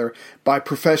together by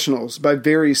professionals, by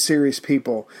very serious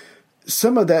people.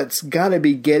 Some of that's got to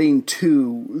be getting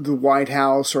to the White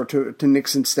House or to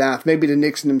Nixon's staff, maybe to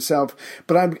Nixon himself.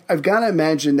 But I've got to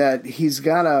imagine that he's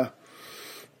got to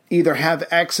either have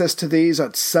access to these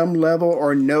at some level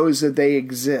or knows that they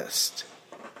exist.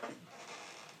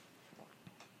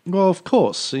 Well, of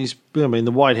course.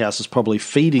 The White House is probably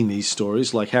feeding these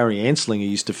stories like Harry Anslinger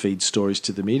used to feed stories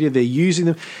to the media. They're using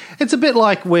them. It's a bit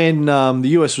like when the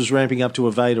US was ramping up to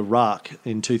invade Iraq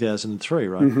in 2003,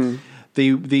 right? Mm-hmm.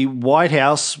 The White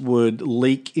House would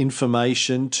leak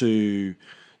information to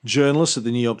journalists at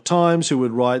the New York Times who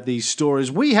would write these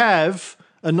stories. We have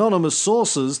anonymous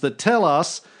sources that tell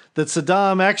us that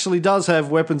Saddam actually does have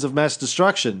weapons of mass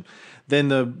destruction. Then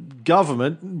the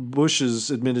government, Bush's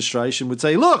administration, would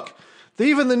say, look,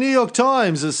 even the New York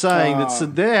Times is saying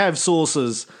that they have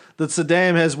sources that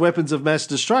Saddam has weapons of mass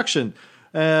destruction.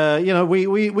 We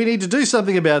need to do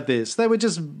something about this. They were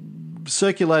just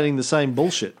circulating the same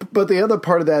bullshit. But the other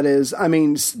part of that is,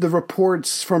 the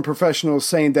reports from professionals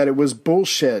saying that it was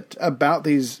bullshit about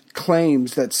these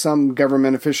claims that some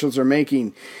government officials are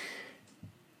making,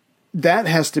 that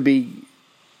has to be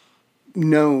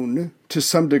known to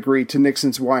some degree to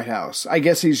Nixon's White House. I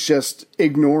guess he's just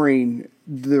ignoring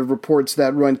the reports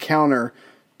that run counter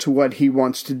to what he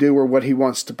wants to do or what he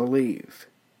wants to believe.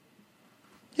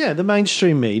 Yeah, the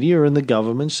mainstream media and the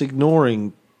government's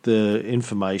ignoring the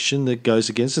information that goes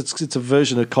against it. It's a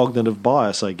version of cognitive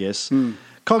bias, I guess.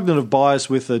 Cognitive bias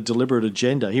with a deliberate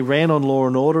agenda. He ran on Law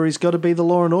and Order. He's got to be the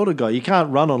Law and Order guy. You can't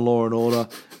run on Law and Order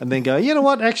and then go, you know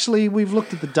what, actually, we've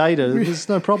looked at the data. There's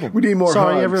no problem. We need more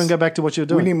Sorry, hugs. Everyone go back to what you're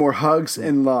doing. We need more hugs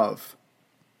and love.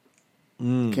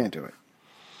 Can't do it.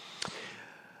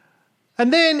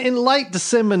 And then in late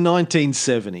December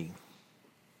 1970,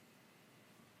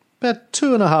 about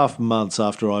 2.5 months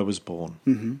after I was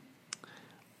born,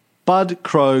 Bud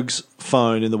Krog's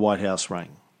phone in the White House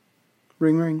rang.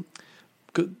 Ring, ring.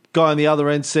 Guy on the other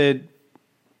end said,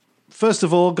 first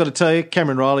of all, got to tell you,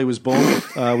 Cameron Riley was born.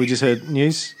 We just heard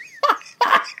news.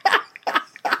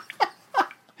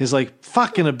 He's like,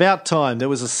 fucking about time. There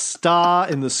was a star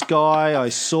in the sky. I There were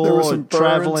saw some it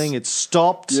traveling. birds. It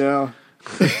stopped. Yeah.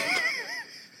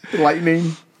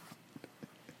 Lightning.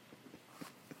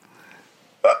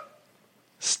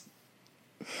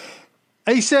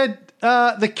 He said,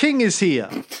 the king is here.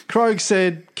 Krogh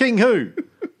said, king who?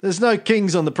 There's no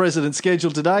kings on the president's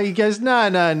schedule today. He goes, no,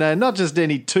 not just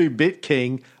any 2-bit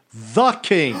king. The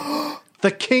king. The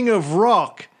king of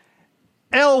rock.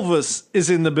 Elvis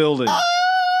is in the building.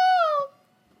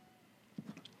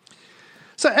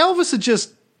 So Elvis had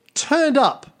just turned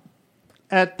up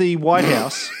at the White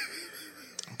House,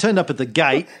 turned up at the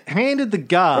gate, handed the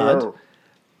guard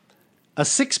a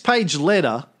 6-page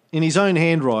letter in his own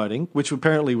handwriting, which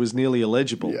apparently was nearly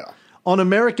illegible, on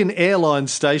American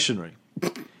Airlines stationery,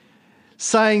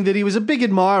 saying that he was a big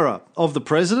admirer of the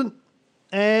president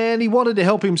and he wanted to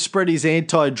help him spread his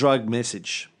anti-drug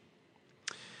message.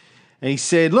 And he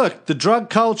said, look, the drug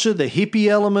culture, the hippie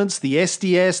elements, the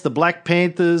SDS, the Black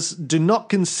Panthers do not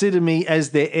consider me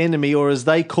as their enemy, or as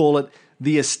they call it,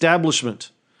 the establishment.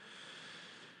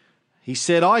 He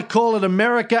said, I call it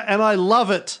America and I love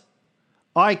it.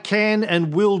 I can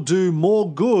and will do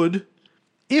more good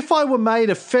if I were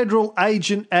made a federal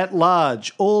agent at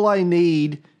large. All I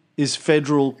need is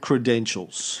federal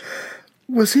credentials.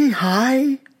 Was he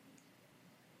high?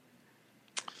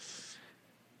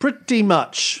 Pretty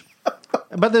much.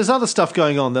 But there's other stuff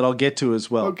going on that I'll get to as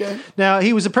well. Okay. Now,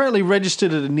 he was apparently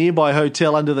registered at a nearby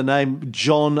hotel under the name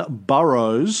John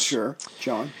Burroughs. Sure,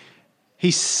 John.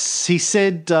 He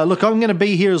said, look, I'm going to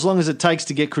be here as long as it takes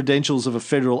to get credentials of a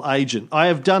federal agent. I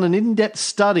have done an in-depth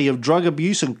study of drug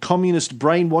abuse and communist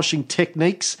brainwashing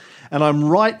techniques, and I'm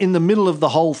right in the middle of the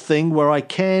whole thing where I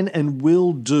can and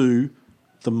will do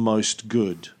the most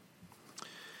good.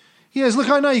 He goes, look,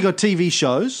 I know you've got TV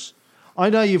shows. I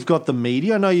know you've got the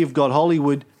media. I know you've got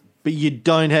Hollywood, but you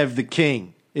don't have the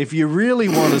king. If you really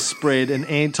want to spread an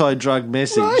anti-drug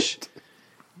message, Right.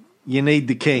 you need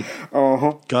the king.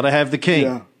 Uh-huh. Got to have the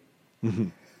king. Yeah.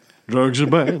 Drugs are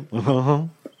bad. Uh-huh.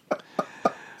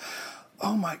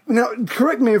 Oh my! Now,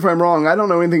 correct me if I'm wrong. I don't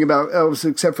know anything about Elvis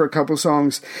except for a couple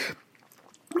songs.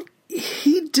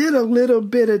 He did a little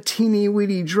bit of teeny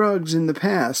weeny drugs in the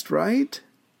past, right?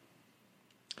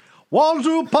 Walked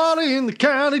to a party in the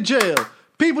county jail.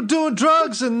 People doing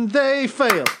drugs and they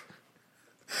fail.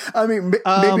 I mean,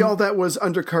 maybe all that was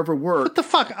undercover work. What the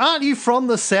fuck? Aren't you from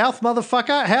the South,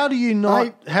 motherfucker? How do you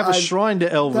not have a shrine to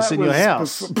Elvis That in your was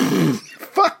house?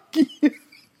 Fuck you.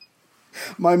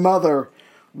 My mother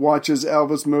watches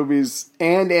Elvis movies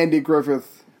and Andy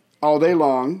Griffith all day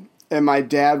long, and my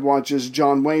dad watches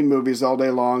John Wayne movies all day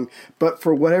long. But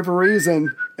for whatever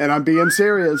reason, and I'm being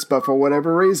serious, but for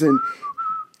whatever reason,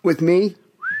 with me,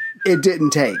 it didn't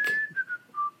take.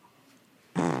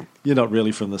 You're not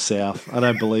really from the South. I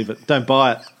don't believe it. Don't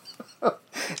buy it.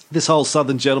 This whole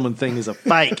Southern gentleman thing is a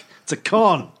fake. It's a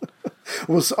con.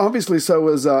 Well, obviously, so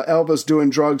was Elvis doing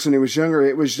drugs when he was younger.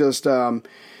 It was just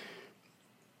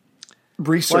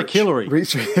research. Like Hillary.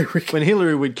 Research. When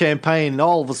Hillary would campaign,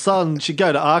 all of a sudden she'd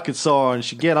go to Arkansas and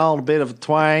she'd get on a bit of a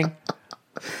twang.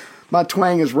 My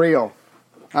twang is real.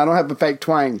 I don't have a fake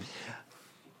twang.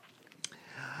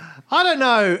 I don't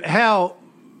know how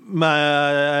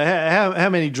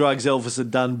many drugs Elvis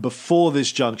had done before this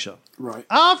juncture. Right.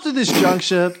 After this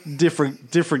juncture,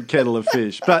 different kettle of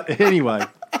fish. But anyway,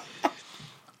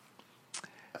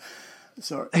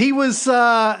 Sorry. he was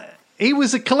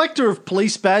a collector of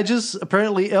police badges.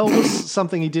 Apparently, Elvis,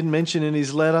 something he didn't mention in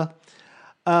his letter.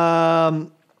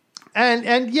 And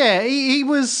yeah, he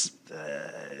was.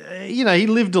 He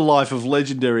lived a life of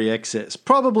legendary excess.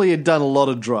 Probably had done a lot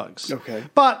of drugs. Okay.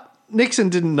 But Nixon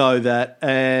didn't know that,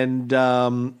 and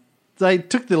they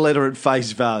took the letter at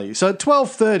face value. So at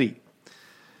 12:30,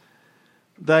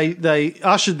 they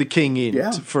ushered the king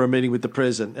in for a meeting with the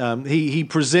president. He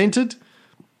presented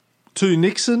to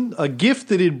Nixon a gift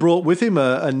that he'd brought with him,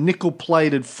 a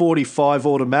nickel-plated .45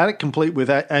 automatic, complete with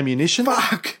ammunition.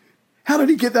 Fuck. How did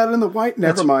he get that in the white?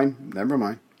 Never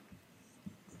mind.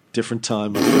 Different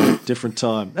time, my friend. Different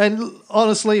time. And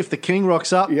honestly, if the king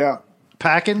rocks up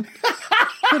packing,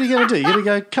 what are you going to do? You're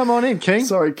going to go, come on in, king.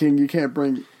 Sorry, King, you can't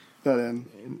bring that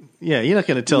in. Yeah, you're not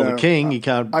going to tell the king you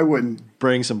can't I wouldn't.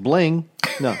 bring some bling.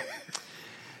 No.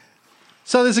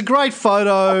 So there's a great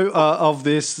photo of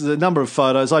this, a number of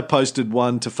photos. I posted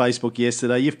one to Facebook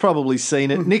yesterday. You've probably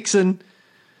seen it. Nixon,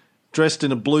 dressed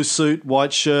in a blue suit,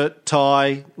 white shirt,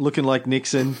 tie, looking like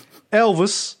Nixon.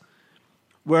 Elvis,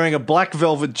 wearing a black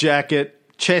velvet jacket,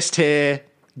 chest hair,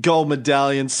 gold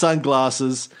medallion,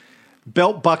 sunglasses,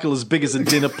 belt buckle as big as a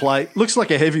dinner plate. Looks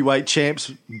like a heavyweight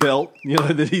champ's belt,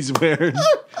 that he's wearing.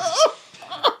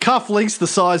 cufflinks the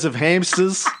size of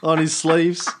hamsters on his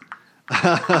sleeves.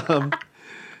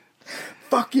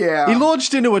 Fuck yeah. He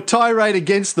launched into a tirade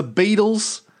against the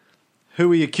Beatles,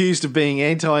 who he accused of being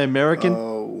anti-American.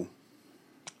 Oh.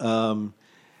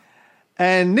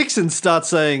 And Nixon starts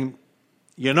saying,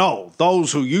 you know,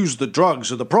 those who use the drugs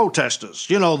are the protesters.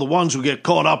 You know, the ones who get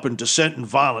caught up in dissent and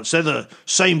violence. They're the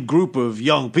same group of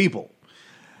young people.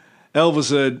 Elvis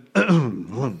said,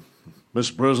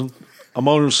 Mr. President, I'm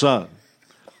on your side.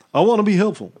 I want to be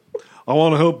helpful. I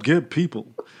want to help get people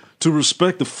to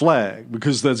respect the flag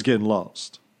because that's getting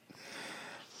lost.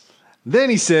 Then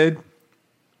he said,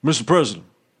 Mr. President,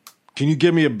 can you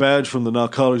get me a badge from the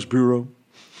Narcotics Bureau?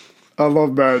 I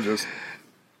love badges.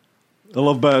 I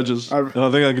love badges, and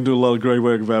I think I can do a lot of great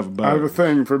work if I have a badge. I have a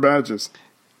thing for badges.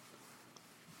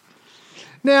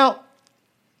 Now,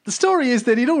 the story is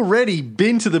that he'd already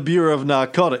been to the Bureau of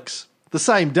Narcotics the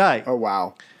same day. Oh,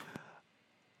 wow.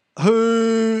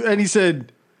 And he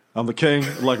said, I'm the king,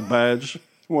 I'd like a badge.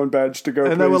 One badge to go,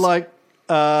 And please. they were like,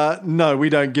 no, we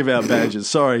don't give out badges.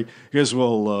 Sorry. He goes,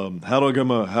 well, how do I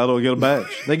get a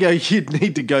badge? They go, you'd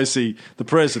need to go see the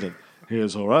president. He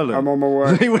goes, all right then. I'm on my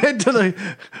way. He went to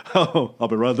I'll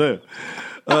be right there.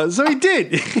 So he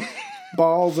did.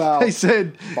 Balls out. He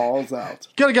said, balls out.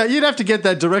 gotta go. You'd have to get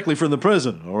that directly from the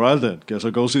president. All right then. Guess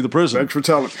I'll go see the president. Thanks for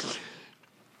telling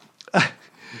me.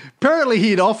 Apparently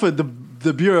he'd offered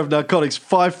the Bureau of Narcotics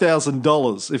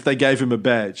 $5,000 if they gave him a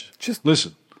badge. Just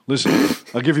listen.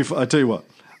 I tell you what.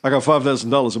 I got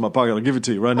 $5,000 in my pocket. I'll give it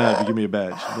to you right now if you give me a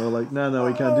badge. And they were like, no,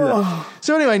 we can't do that.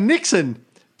 So anyway, Nixon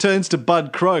turns to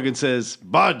Bud Krogh and says,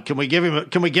 Bud, can we get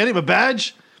him a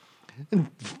badge? And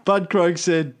Bud Krogh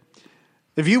said,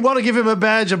 if you want to give him a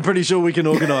badge, I'm pretty sure we can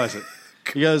organize it.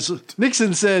 He goes,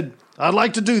 Nixon said, I'd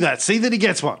like to do that. See that he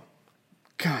gets one.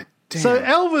 God damn. So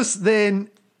Elvis then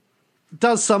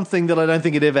does something that I don't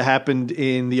think had ever happened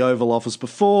in the Oval Office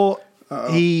before.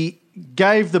 Uh-oh. He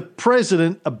gave the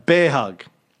president a bear hug.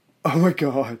 Oh, my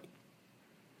God.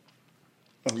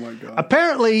 Oh, my God.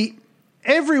 Apparently,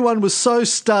 everyone was so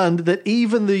stunned that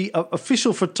even the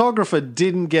official photographer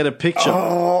didn't get a picture.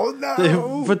 Oh,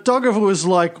 no. The photographer was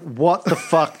like, what the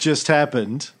fuck just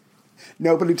happened?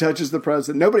 Nobody touches the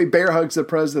president. Nobody bear hugs the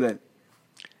president.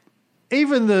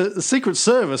 Even the Secret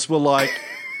Service were like,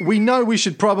 we know we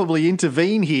should probably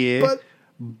intervene here,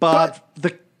 but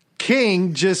the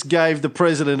king just gave the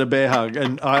president a bear hug,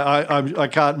 and I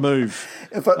can't move.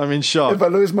 I'm in shock. If I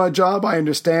lose my job, I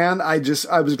understand. I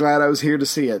was glad I was here to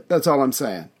see it. That's all I'm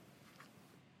saying.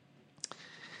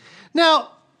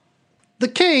 Now, the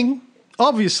king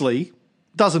obviously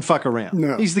doesn't fuck around.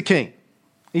 No. He's the king.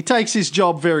 He takes his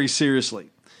job very seriously.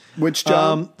 Which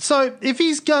job? So if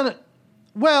he's going to...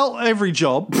 Well, every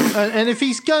job. And if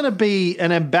he's going to be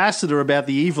an ambassador about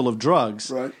the evil of drugs,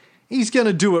 right, he's going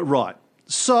to do it right.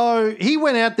 So he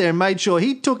went out there and made sure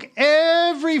he took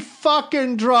every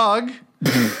fucking drug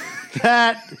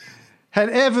that had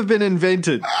ever been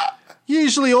invented,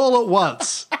 usually all at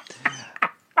once.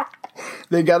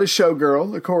 They got a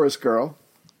showgirl, a chorus girl.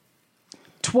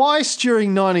 Twice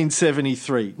during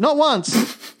 1973. Not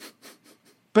once,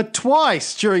 but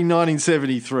twice during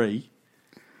 1973.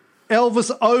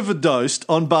 Elvis overdosed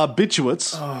on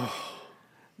barbiturates,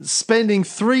 spending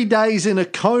 3 days in a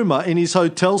coma in his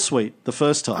hotel suite the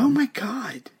first time. Oh, my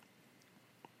God.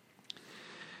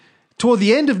 Toward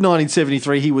the end of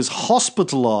 1973, he was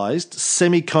hospitalized,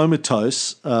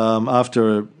 semi-comatose,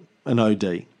 after an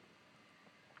OD.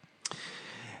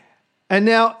 And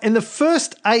now, in the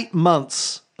first 8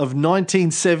 months of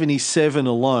 1977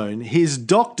 alone, his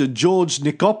doctor, George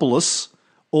Nichopoulos,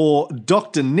 or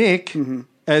Dr. Nick,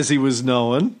 as he was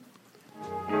known.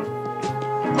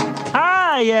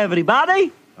 Hi,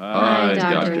 everybody. Hi,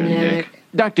 Dr. Nick.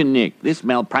 Dr. Nick, this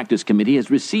malpractice committee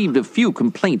has received a few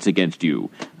complaints against you.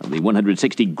 Of the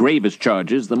 160 gravest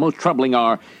charges, the most troubling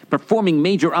are performing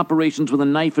major operations with a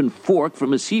knife and fork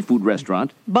from a seafood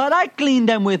restaurant. But I cleaned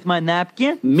them with my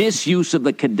napkin. Misuse of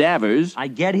the cadavers. I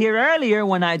get here earlier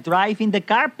when I drive in the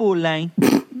carpool lane.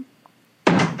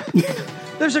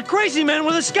 There's a crazy man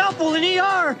with a scalpel in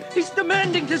ER. He's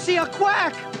demanding to see a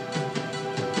quack.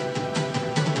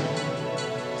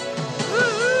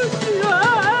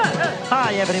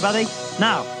 Hi, everybody.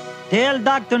 Now, tell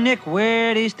Dr. Nick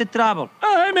where is the trouble.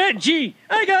 I'm edgy.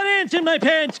 I got ants in my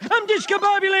pants. I'm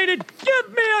discombobulated.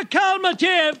 Give me a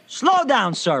calmative. Slow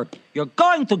down, sir. You're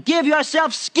going to give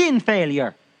yourself skin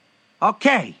failure.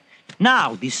 Okay.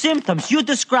 Now, the symptoms you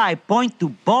describe point to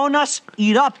bonus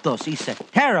eruptus. It's a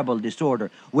terrible disorder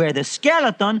where the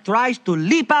skeleton tries to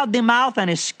leap out the mouth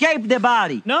and escape the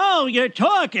body. No, you're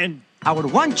talking. Our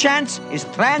one chance is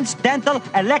transdental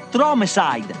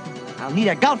electromicide. I'll need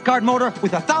a golf cart motor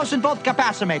with a 1,000-volt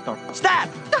capacitor. Start!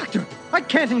 Doctor, I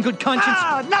can't in good conscience.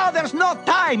 Now there's no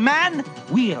time, man.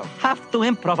 We'll have to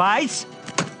improvise.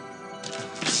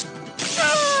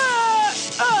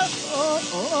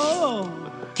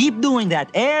 Keep doing that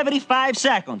every 5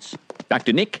 seconds.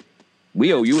 Dr. Nick,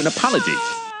 we owe you an apology.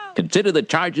 Consider the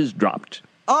charges dropped.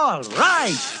 All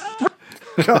right.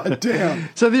 God damn.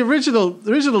 So the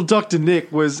original Dr.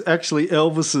 Nick was actually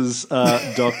Elvis's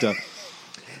doctor.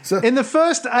 So, in the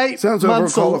first 8 months in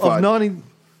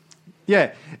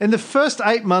the first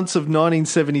 8 months of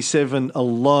 1977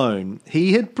 alone,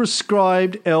 he had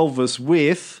prescribed Elvis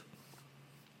with.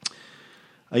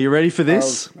 Are you ready for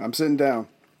this? I'm sitting down.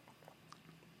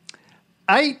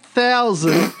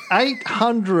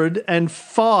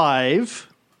 8,805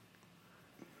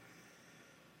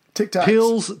 Tic-tacs.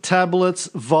 pills, tablets,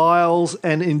 vials,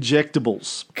 and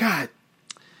injectables. God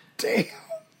damn.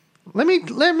 Let me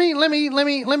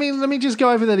just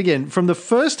go over that again. From the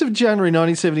 1st of January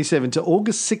 1977 to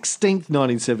August 16th,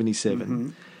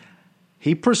 1977,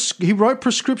 he wrote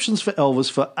prescriptions for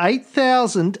Elvis for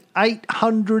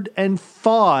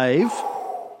 8,805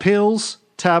 pills,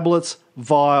 tablets,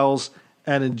 vials,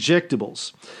 and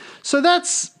injectables. So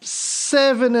that's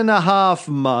 7.5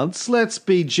 months. Let's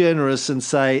be generous and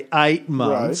say 8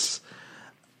 months. Right.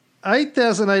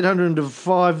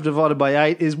 8,805 divided by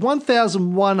 8 is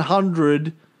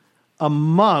 1,100 a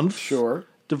month. Sure.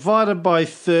 Divided by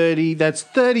 30, that's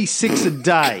 36 a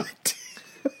day.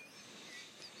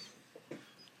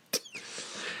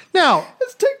 Now,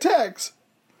 it's tic-tacs.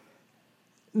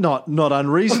 Not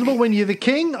unreasonable when you're the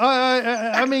king.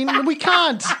 I mean, we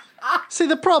can't. See,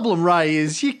 the problem, Ray,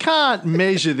 is you can't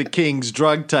measure the king's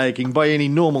drug taking by any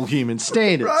normal human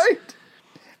standards. Right.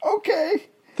 Okay.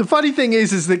 The funny thing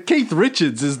is that Keith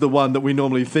Richards is the one that we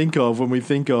normally think of when we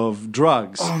think of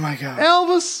drugs. Oh, my God.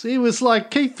 Elvis, he was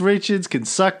like, Keith Richards can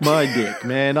suck my dick,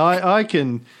 man. I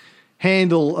can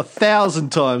handle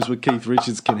 1,000 times what Keith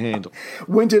Richards can handle.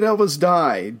 When did Elvis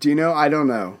die? Do you know? I don't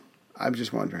know. I'm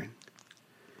just wondering.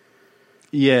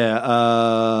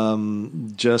 Yeah,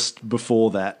 just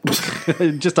before that.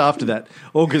 Just after that.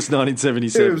 August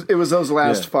 1977. It was those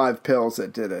last 5 pills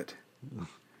that did it.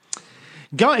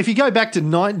 If you go back to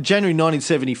January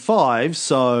 1975,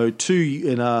 so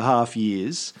 2.5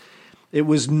 years, it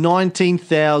was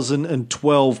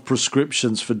 19,012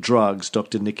 prescriptions for drugs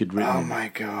Dr. Nick had written. Oh, my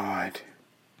God.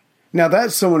 Now,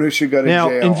 that's someone who should go to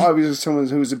jail. Obviously, someone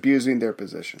who's abusing their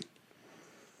position.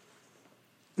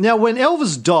 Now, when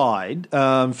Elvis died,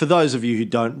 for those of you who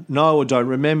don't know or don't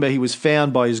remember, he was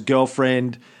found by his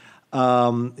girlfriend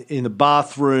in the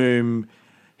bathroom.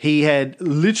 He had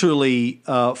literally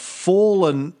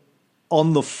fallen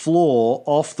on the floor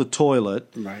off the toilet,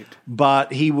 right?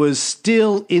 But he was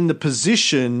still in the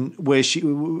position where she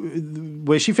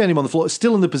found him on the floor,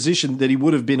 still in the position that he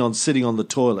would have been on sitting on the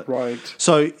toilet. Right.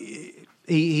 So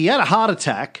he had a heart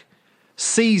attack,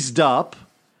 seized up,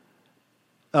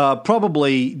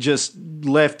 probably just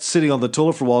left sitting on the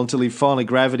toilet for a while until he finally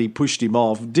gravity pushed him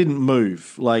off. Didn't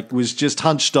move, like was just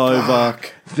hunched over.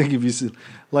 Think of you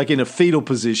like in a fetal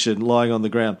position, lying on the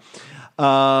ground.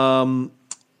 And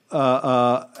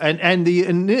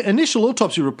the initial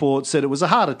autopsy report said it was a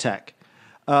heart attack.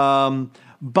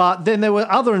 But then there were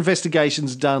other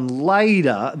investigations done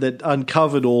later that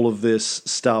uncovered all of this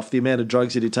stuff, the amount of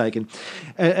drugs that he'd taken.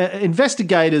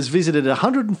 Investigators visited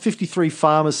 153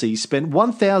 pharmacies, spent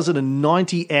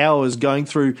 1,090 hours going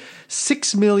through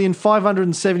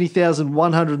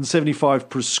 6,570,175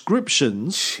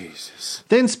 prescriptions. Jesus.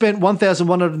 Then spent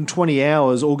 1,120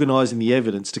 hours organising the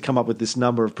evidence to come up with this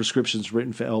number of prescriptions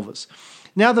written for Elvis.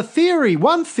 Now,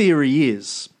 one theory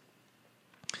is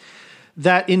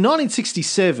that in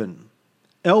 1967,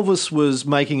 Elvis was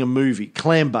making a movie,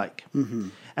 Clambake. Mm-hmm.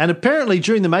 And apparently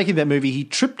during the making of that movie, he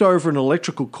tripped over an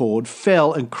electrical cord,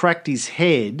 fell and cracked his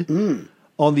head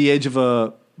on the edge of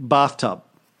a bathtub.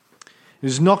 He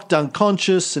was knocked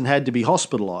unconscious and had to be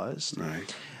hospitalised.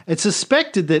 Right. It's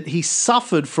suspected that he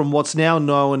suffered from what's now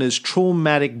known as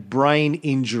traumatic brain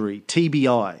injury,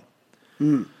 TBI.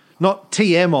 Not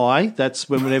TMI, that's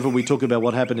whenever we talk about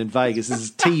what happened in Vegas. This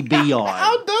is TBI.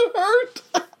 How'd that hurt?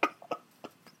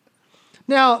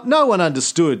 Now, no one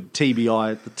understood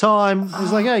TBI at the time. It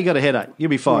was like, hey, you got a headache.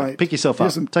 You'll be fine. Right. Pick yourself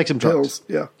up. Take some drugs.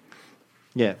 Pills.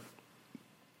 Yeah.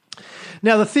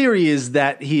 Now, the theory is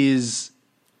that his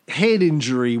head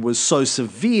injury was so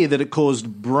severe that it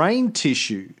caused brain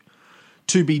tissue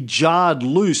to be jarred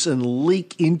loose and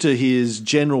leak into his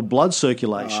general blood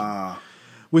circulation.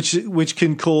 Which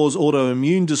can cause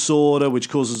autoimmune disorder, which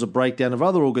causes a breakdown of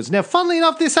other organs. Now, funnily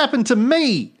enough, this happened to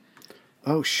me.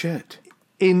 Oh, shit.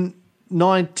 In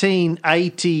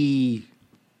 1980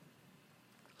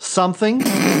 something.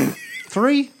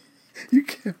 3? You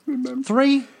can't remember.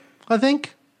 3, I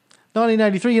think.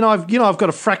 1983. I've got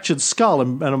a fractured skull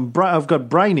and I've got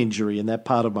brain injury in that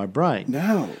part of my brain.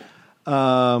 No.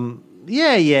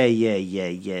 Yeah.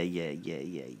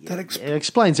 It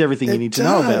explains everything you need to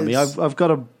know about me. I've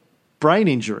got a brain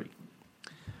injury.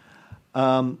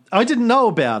 I didn't know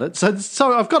about it,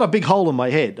 so I've got a big hole in my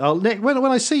head. When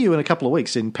I see you in a couple of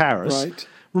weeks in Paris, right.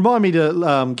 Remind me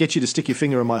to get you to stick your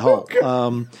finger in my hole,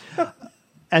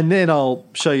 and then I'll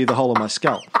show you the hole in my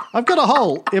skull. I've got a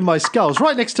hole in my skull. It's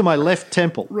right next to my left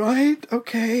temple. Right.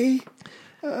 Okay.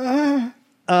 I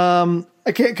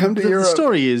can't come to Europe.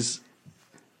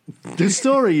 The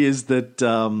story is that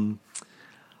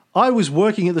I was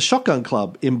working at the Shotgun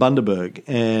Club in Bundaberg,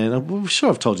 and I'm sure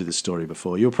I've told you this story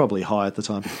before. You were probably high at the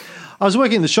time. I was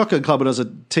working in the Shotgun Club when I was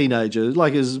a teenager,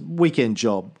 like as a weekend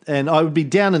job, and I would be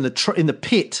down in the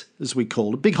pit, as we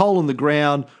call it, big hole in the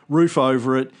ground, roof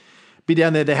over it. Be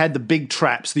down there. They had the big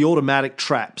traps, the automatic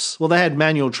traps. Well, they had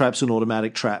manual traps and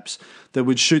automatic traps that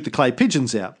would shoot the clay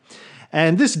pigeons out.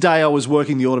 And this day I was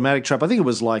working the automatic trap. I think it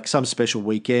was like some special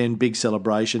weekend, big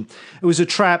celebration. It was a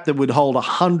trap that would hold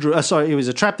 100. It was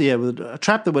a trap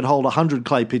that would hold 100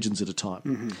 clay pigeons at a time.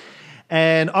 Mm-hmm.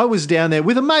 And I was down there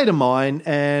with a mate of mine,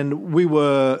 and we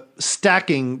were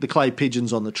stacking the clay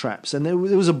pigeons on the traps. And there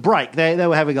was a break. They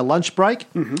were having a lunch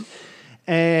break, mm-hmm.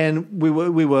 and we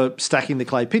were stacking the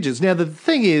clay pigeons. Now the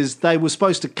thing is, they were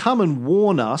supposed to come and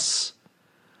warn us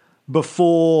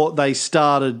before they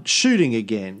started shooting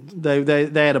again. They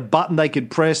had a button they could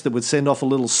press that would send off a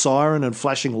little siren and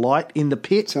flashing light in the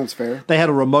pit. Sounds fair. They had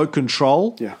a remote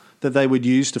control that they would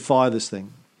use to fire this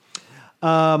thing.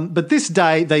 But this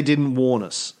day they didn't warn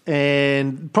us,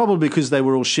 and probably because they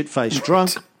were all shit-faced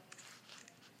drunk.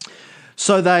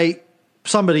 So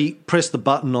somebody pressed the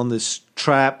button on this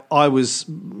trap. I was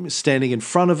standing in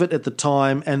front of it at the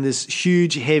time, and this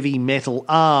huge, heavy metal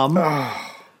arm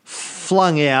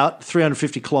flung out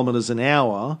 350 kilometres an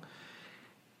hour,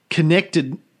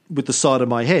 connected with the side of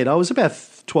my head. I was about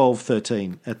 12,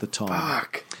 13 at the time.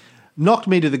 Fuck. Knocked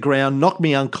me to the ground, knocked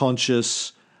me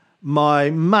unconscious. My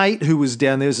mate, who was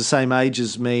down there, was the same age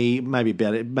as me, maybe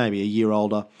a year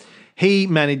older. He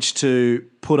managed to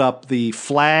put up the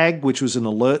flag, which was an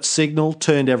alert signal,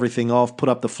 turned everything off, put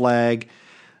up the flag.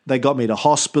 They got me to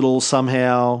hospital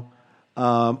somehow.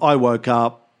 I woke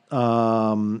up. So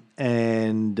I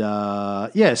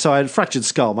had a fractured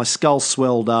skull. My skull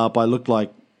swelled up. I looked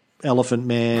like Elephant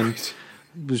Man, right.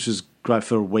 Which was great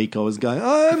for a week. I was going,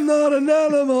 I'm not an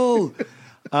animal.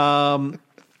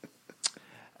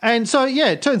 And so,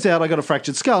 it turns out I got a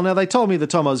fractured skull. Now, they told me at the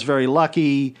time I was very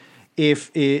lucky.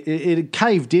 If it had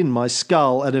caved in my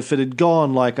skull, and if it had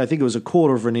gone I think it was a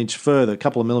quarter of an inch further, a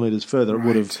couple of millimeters further, it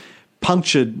would have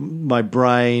punctured my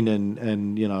brain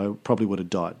and probably would have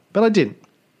died. But I didn't.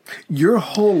 Your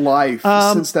whole life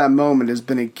since that moment has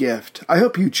been a gift. I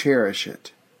hope you cherish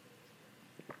it.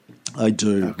 I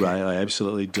do, okay. Ray. I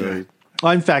absolutely do.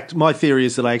 In fact, my theory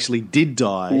is that I actually did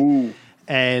die. Ooh.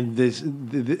 And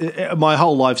my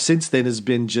whole life since then has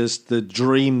been just the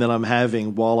dream that I'm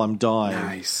having while I'm dying.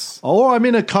 Nice. Or I'm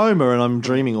in a coma and I'm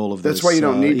dreaming all of this. That's why you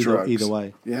don't need drugs. Either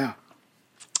way. Yeah.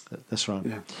 That's right.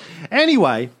 Yeah.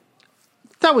 Anyway,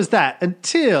 that was that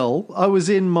until I was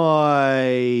in my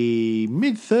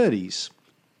mid-30s.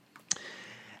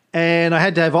 And I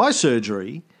had to have eye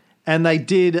surgery. And they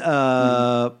did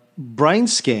a brain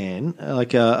scan,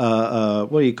 like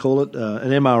what do you call it? An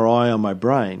MRI on my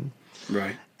brain.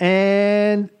 Right.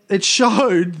 And it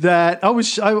showed that I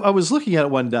was looking at it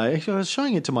one day. Actually, I was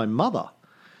showing it to my mother.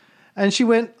 And she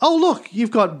went, "Oh, look,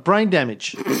 you've got brain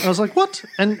damage." And I was like, "What?"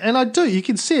 And I do. You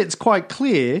can see it's quite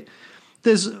clear.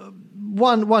 There's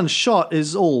one shot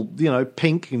is all,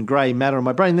 pink and grey matter in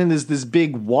my brain. Then there's this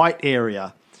big white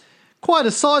area. Quite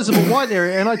a sizable white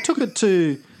area. And I took it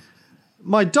to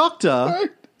my doctor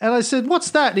and I said,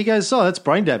 "What's that?" And he goes, "Oh, that's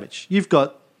brain damage. You've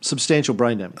got substantial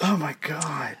brain damage." Oh, my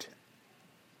God.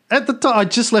 At the time, I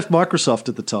just left Microsoft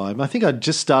at the time. I think I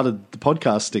just started the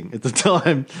podcasting at the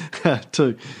time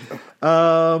too.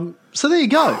 So there you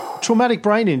go. Traumatic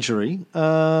brain injury,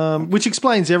 which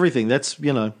explains everything. That's,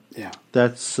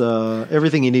 that's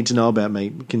everything you need to know about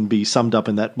me can be summed up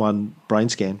in that one brain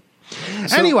scan.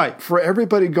 So anyway. For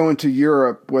everybody going to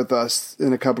Europe with us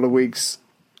in a couple of weeks,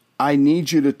 I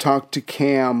need you to talk to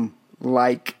Cam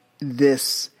like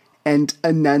this and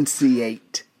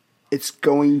enunciate. It's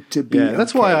going to be okay.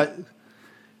 That's why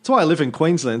I live in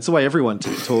Queensland. It's the way everyone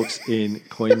talks in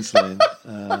Queensland.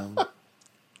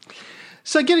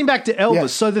 So getting back to Elvis,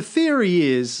 Yes. so the theory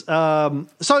is, so in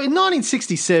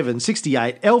 1967,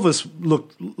 68, Elvis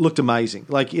looked amazing.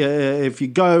 Like if you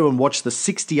go and watch the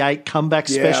 68 comeback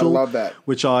special, I love that.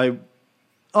 which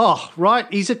right,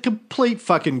 he's a complete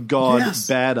fucking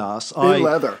badass.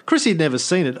 Leather. Chrissy had never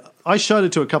seen it. I showed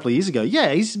it to her a couple of years ago.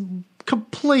 Yeah, he's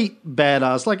complete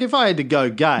badass. Like if I had to go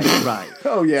gay, Ray.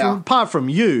 Oh yeah. Apart from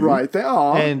you, Right.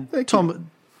 and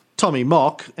Tommy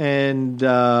Mock and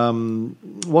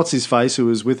what's his face who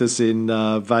was with us in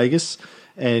Vegas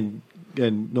and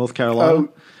North Carolina.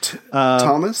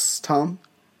 Tom?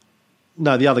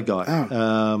 No, the other guy.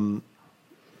 Oh.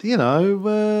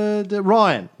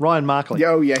 Ryan Markley.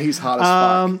 Oh yeah, he's hot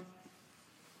as fuck.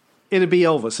 It'd be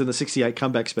Elvis in the 68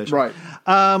 comeback special. Right.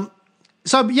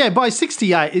 So yeah, by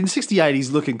 68,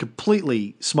 he's looking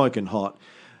completely smoking hot.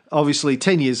 Obviously,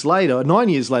 9 years later,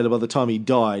 by the time he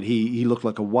died, he looked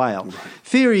like a whale. Right.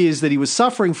 Theory is that he was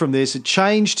suffering from this. It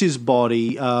changed his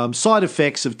body. Side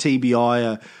effects of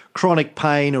TBI are chronic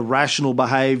pain, irrational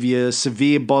behavior,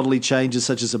 severe bodily changes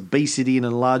such as obesity and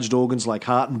enlarged organs like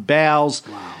heart and bowels.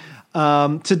 Wow.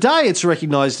 Today, it's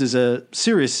recognized as a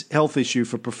serious health issue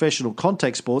for professional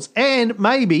contact sports, and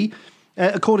maybe,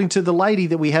 according to the lady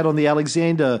that we had on the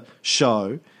Alexander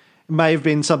show, may have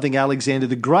been something Alexander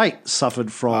the Great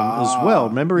suffered from as well.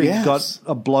 Remember, he got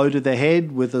a blow to the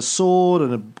head with a sword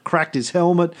and cracked his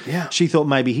helmet. Yeah. She thought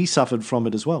maybe he suffered from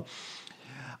it as well,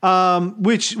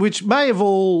 which may have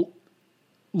all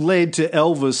led to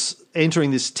Elvis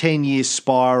entering this 10-year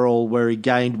spiral where he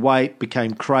gained weight,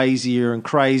 became crazier and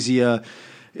crazier,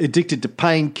 addicted to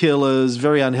painkillers,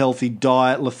 very unhealthy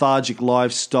diet, lethargic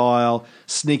lifestyle,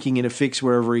 sneaking in a fix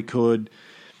wherever he could.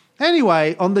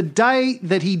 Anyway, on the day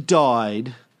that he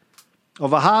died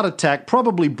of a heart attack,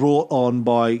 probably brought on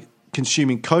by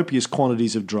consuming copious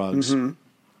quantities of drugs,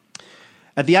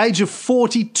 at the age of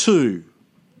 42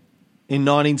 in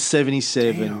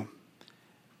 1977,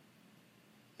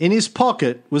 in his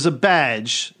pocket was a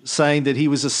badge saying that he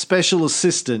was a special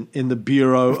assistant in the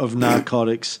Bureau of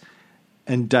Narcotics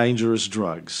and Dangerous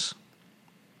Drugs.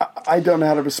 I don't know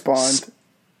how to respond.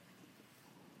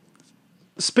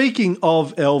 Speaking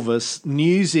of Elvis,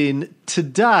 news in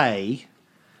today,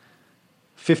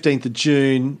 15th of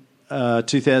June,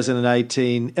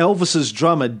 2018, Elvis's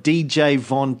drummer, DJ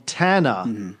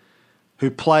Fontana,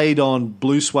 who played on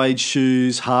Blue Suede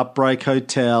Shoes, Heartbreak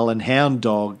Hotel, and Hound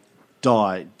Dog,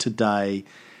 died today,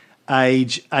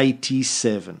 age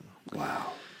 87. Wow.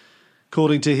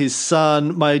 According to his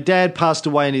son, my dad passed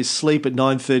away in his sleep at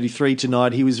 9:33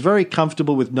 tonight. He was very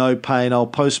comfortable with no pain. I'll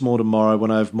post more tomorrow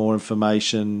when I have more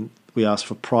information. We asked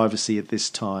for privacy at this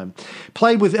time.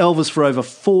 Played with Elvis for over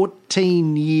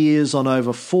 14 years on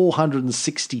over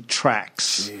 460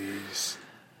 tracks. Jeez.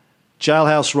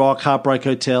 Jailhouse Rock, Heartbreak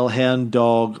Hotel, Hound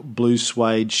Dog, Blue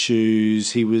Suede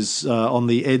Shoes. He was on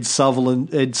the Ed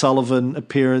Sullivan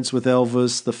appearance with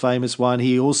Elvis, the famous one.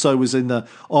 He also was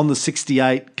on the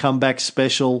 68 comeback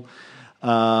special.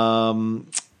 So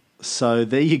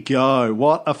there you go.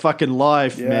 What a fucking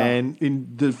life, man. In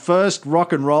the first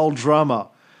rock and roll drummer.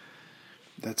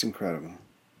 That's incredible.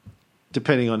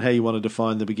 Depending on how you want to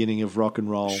define the beginning of rock and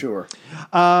roll. Sure.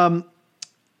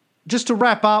 Just to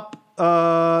wrap up,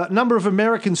 number of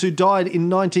Americans who died in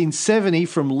 1970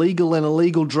 from legal and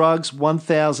illegal drugs,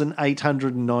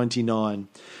 1,899.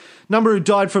 Number who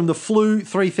died from the flu,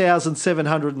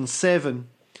 3,707.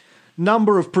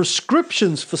 Number of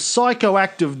prescriptions for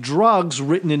psychoactive drugs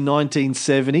written in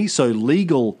 1970, so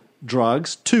legal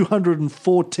drugs,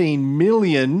 214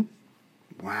 million.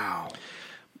 Wow.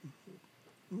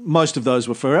 Most of those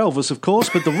were for Elvis, of course,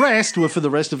 but the rest were for the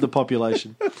rest of the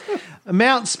population.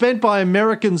 Amount spent by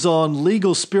Americans on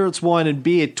legal spirits, wine and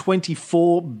beer,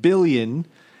 $24 billion.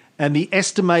 And the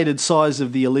estimated size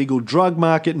of the illegal drug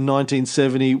market in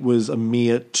 1970 was a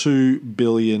mere $2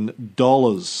 billion.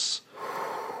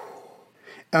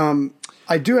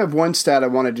 I do have one stat I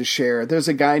wanted to share. There's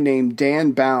a guy named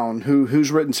Dan Bowne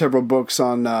who's written several books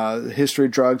on history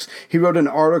of drugs. He wrote an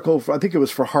article, I think it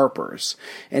was for Harper's,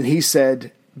 and he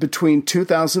said between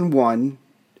 2001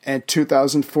 and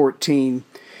 2014,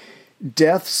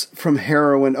 deaths from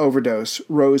heroin overdose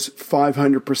rose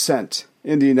 500%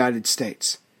 in the United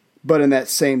States. But in that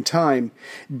same time,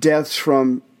 deaths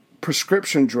from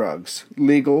prescription drugs,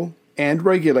 legal and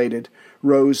regulated,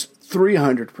 rose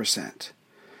 300%.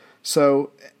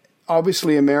 So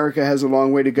obviously America has a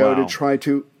long way to go to try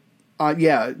to,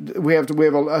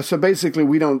 so basically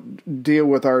we don't deal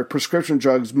with our prescription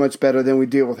drugs much better than we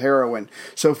deal with heroin.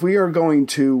 So if we are going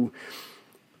to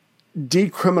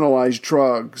decriminalize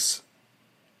drugs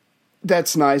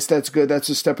That's nice. That's good. That's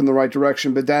a step in the right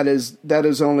direction. But that is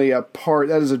only a part.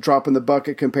 That is a drop in the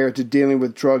bucket compared to dealing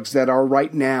with drugs that are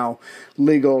right now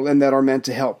legal and that are meant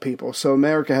to help people. So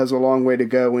America has a long way to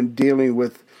go in dealing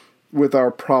with our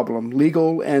problem,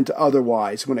 legal and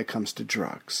otherwise, when it comes to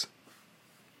drugs.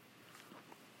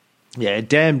 Yeah,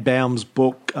 Dan Baum's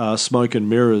book, Smoke and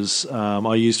Mirrors,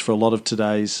 I used for a lot of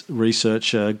today's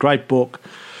research. Great book.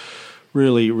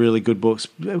 Really, really good books.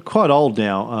 Quite old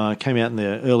now. Came out in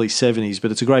the early 70s, but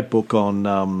it's a great book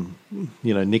on,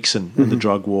 Nixon and the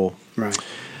drug war. Right.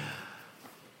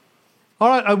 All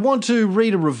right, I want to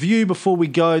read a review before we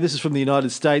go. This is from the United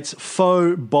States.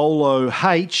 Fo Bolo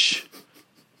H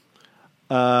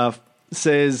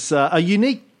says, a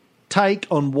unique take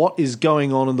on what is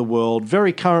going on in the world.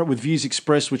 Very current with views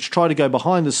expressed which try to go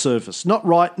behind the surface. Not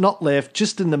right, not left,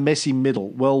 just in the messy middle.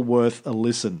 Well worth a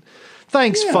listen.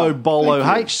 Thanks, Fo Bolo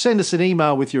H. Send us an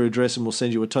email with your address and we'll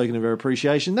send you a token of our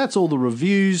appreciation. That's all the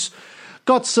reviews.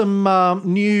 Got some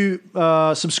new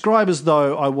subscribers,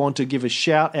 though, I want to give a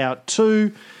shout out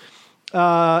to.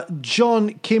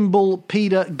 John Kimball,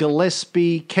 Peter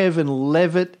Gillespie, Kevin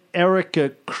Levitt,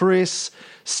 Erica Chris,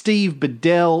 Steve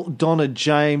Bedell, Donna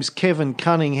James, Kevin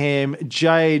Cunningham,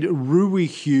 Jade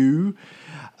Ruihue,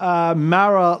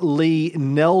 Mara Lee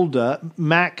Nelder,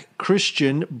 Mac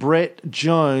Christian, Brett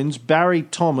Jones, Barry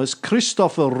Thomas,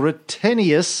 Christopher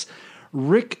Retenius,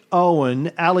 Rick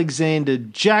Owen, Alexander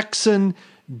Jackson,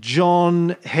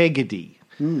 John Haggerty.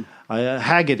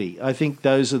 Haggerty. I think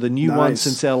those are the new ones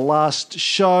since our last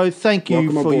show. Thank you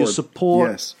Welcome for aboard. your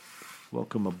support. Yes.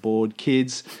 Welcome aboard,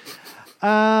 kids.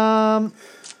 And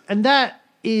that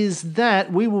is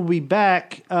that. We will be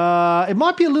back. It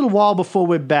might be a little while before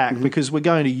we're back because we're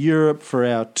going to Europe for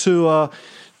our tour.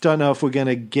 Don't know if we're going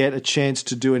to get a chance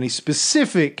to do any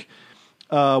specific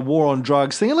war on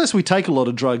drugs thing, unless we take a lot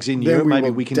of drugs in Europe. Maybe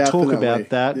we can talk about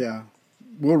that. Yeah,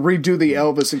 we'll redo the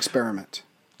Elvis experiment.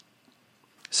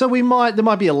 So there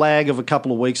might be a lag of a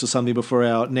couple of weeks or something before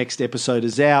our next episode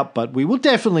is out, but we will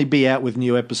definitely be out with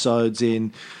new episodes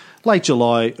in late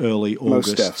July, early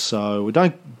August. So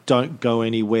don't go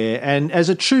anywhere. And as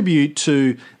a tribute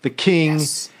to the King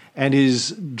and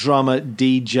his drummer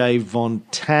DJ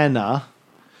Fontana,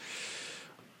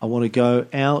 I want to go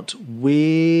out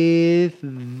with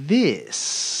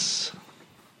this.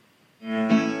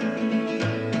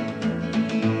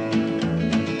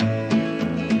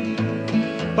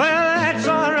 Well, that's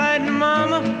all right,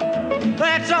 Mama.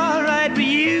 That's all right for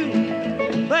you.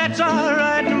 That's all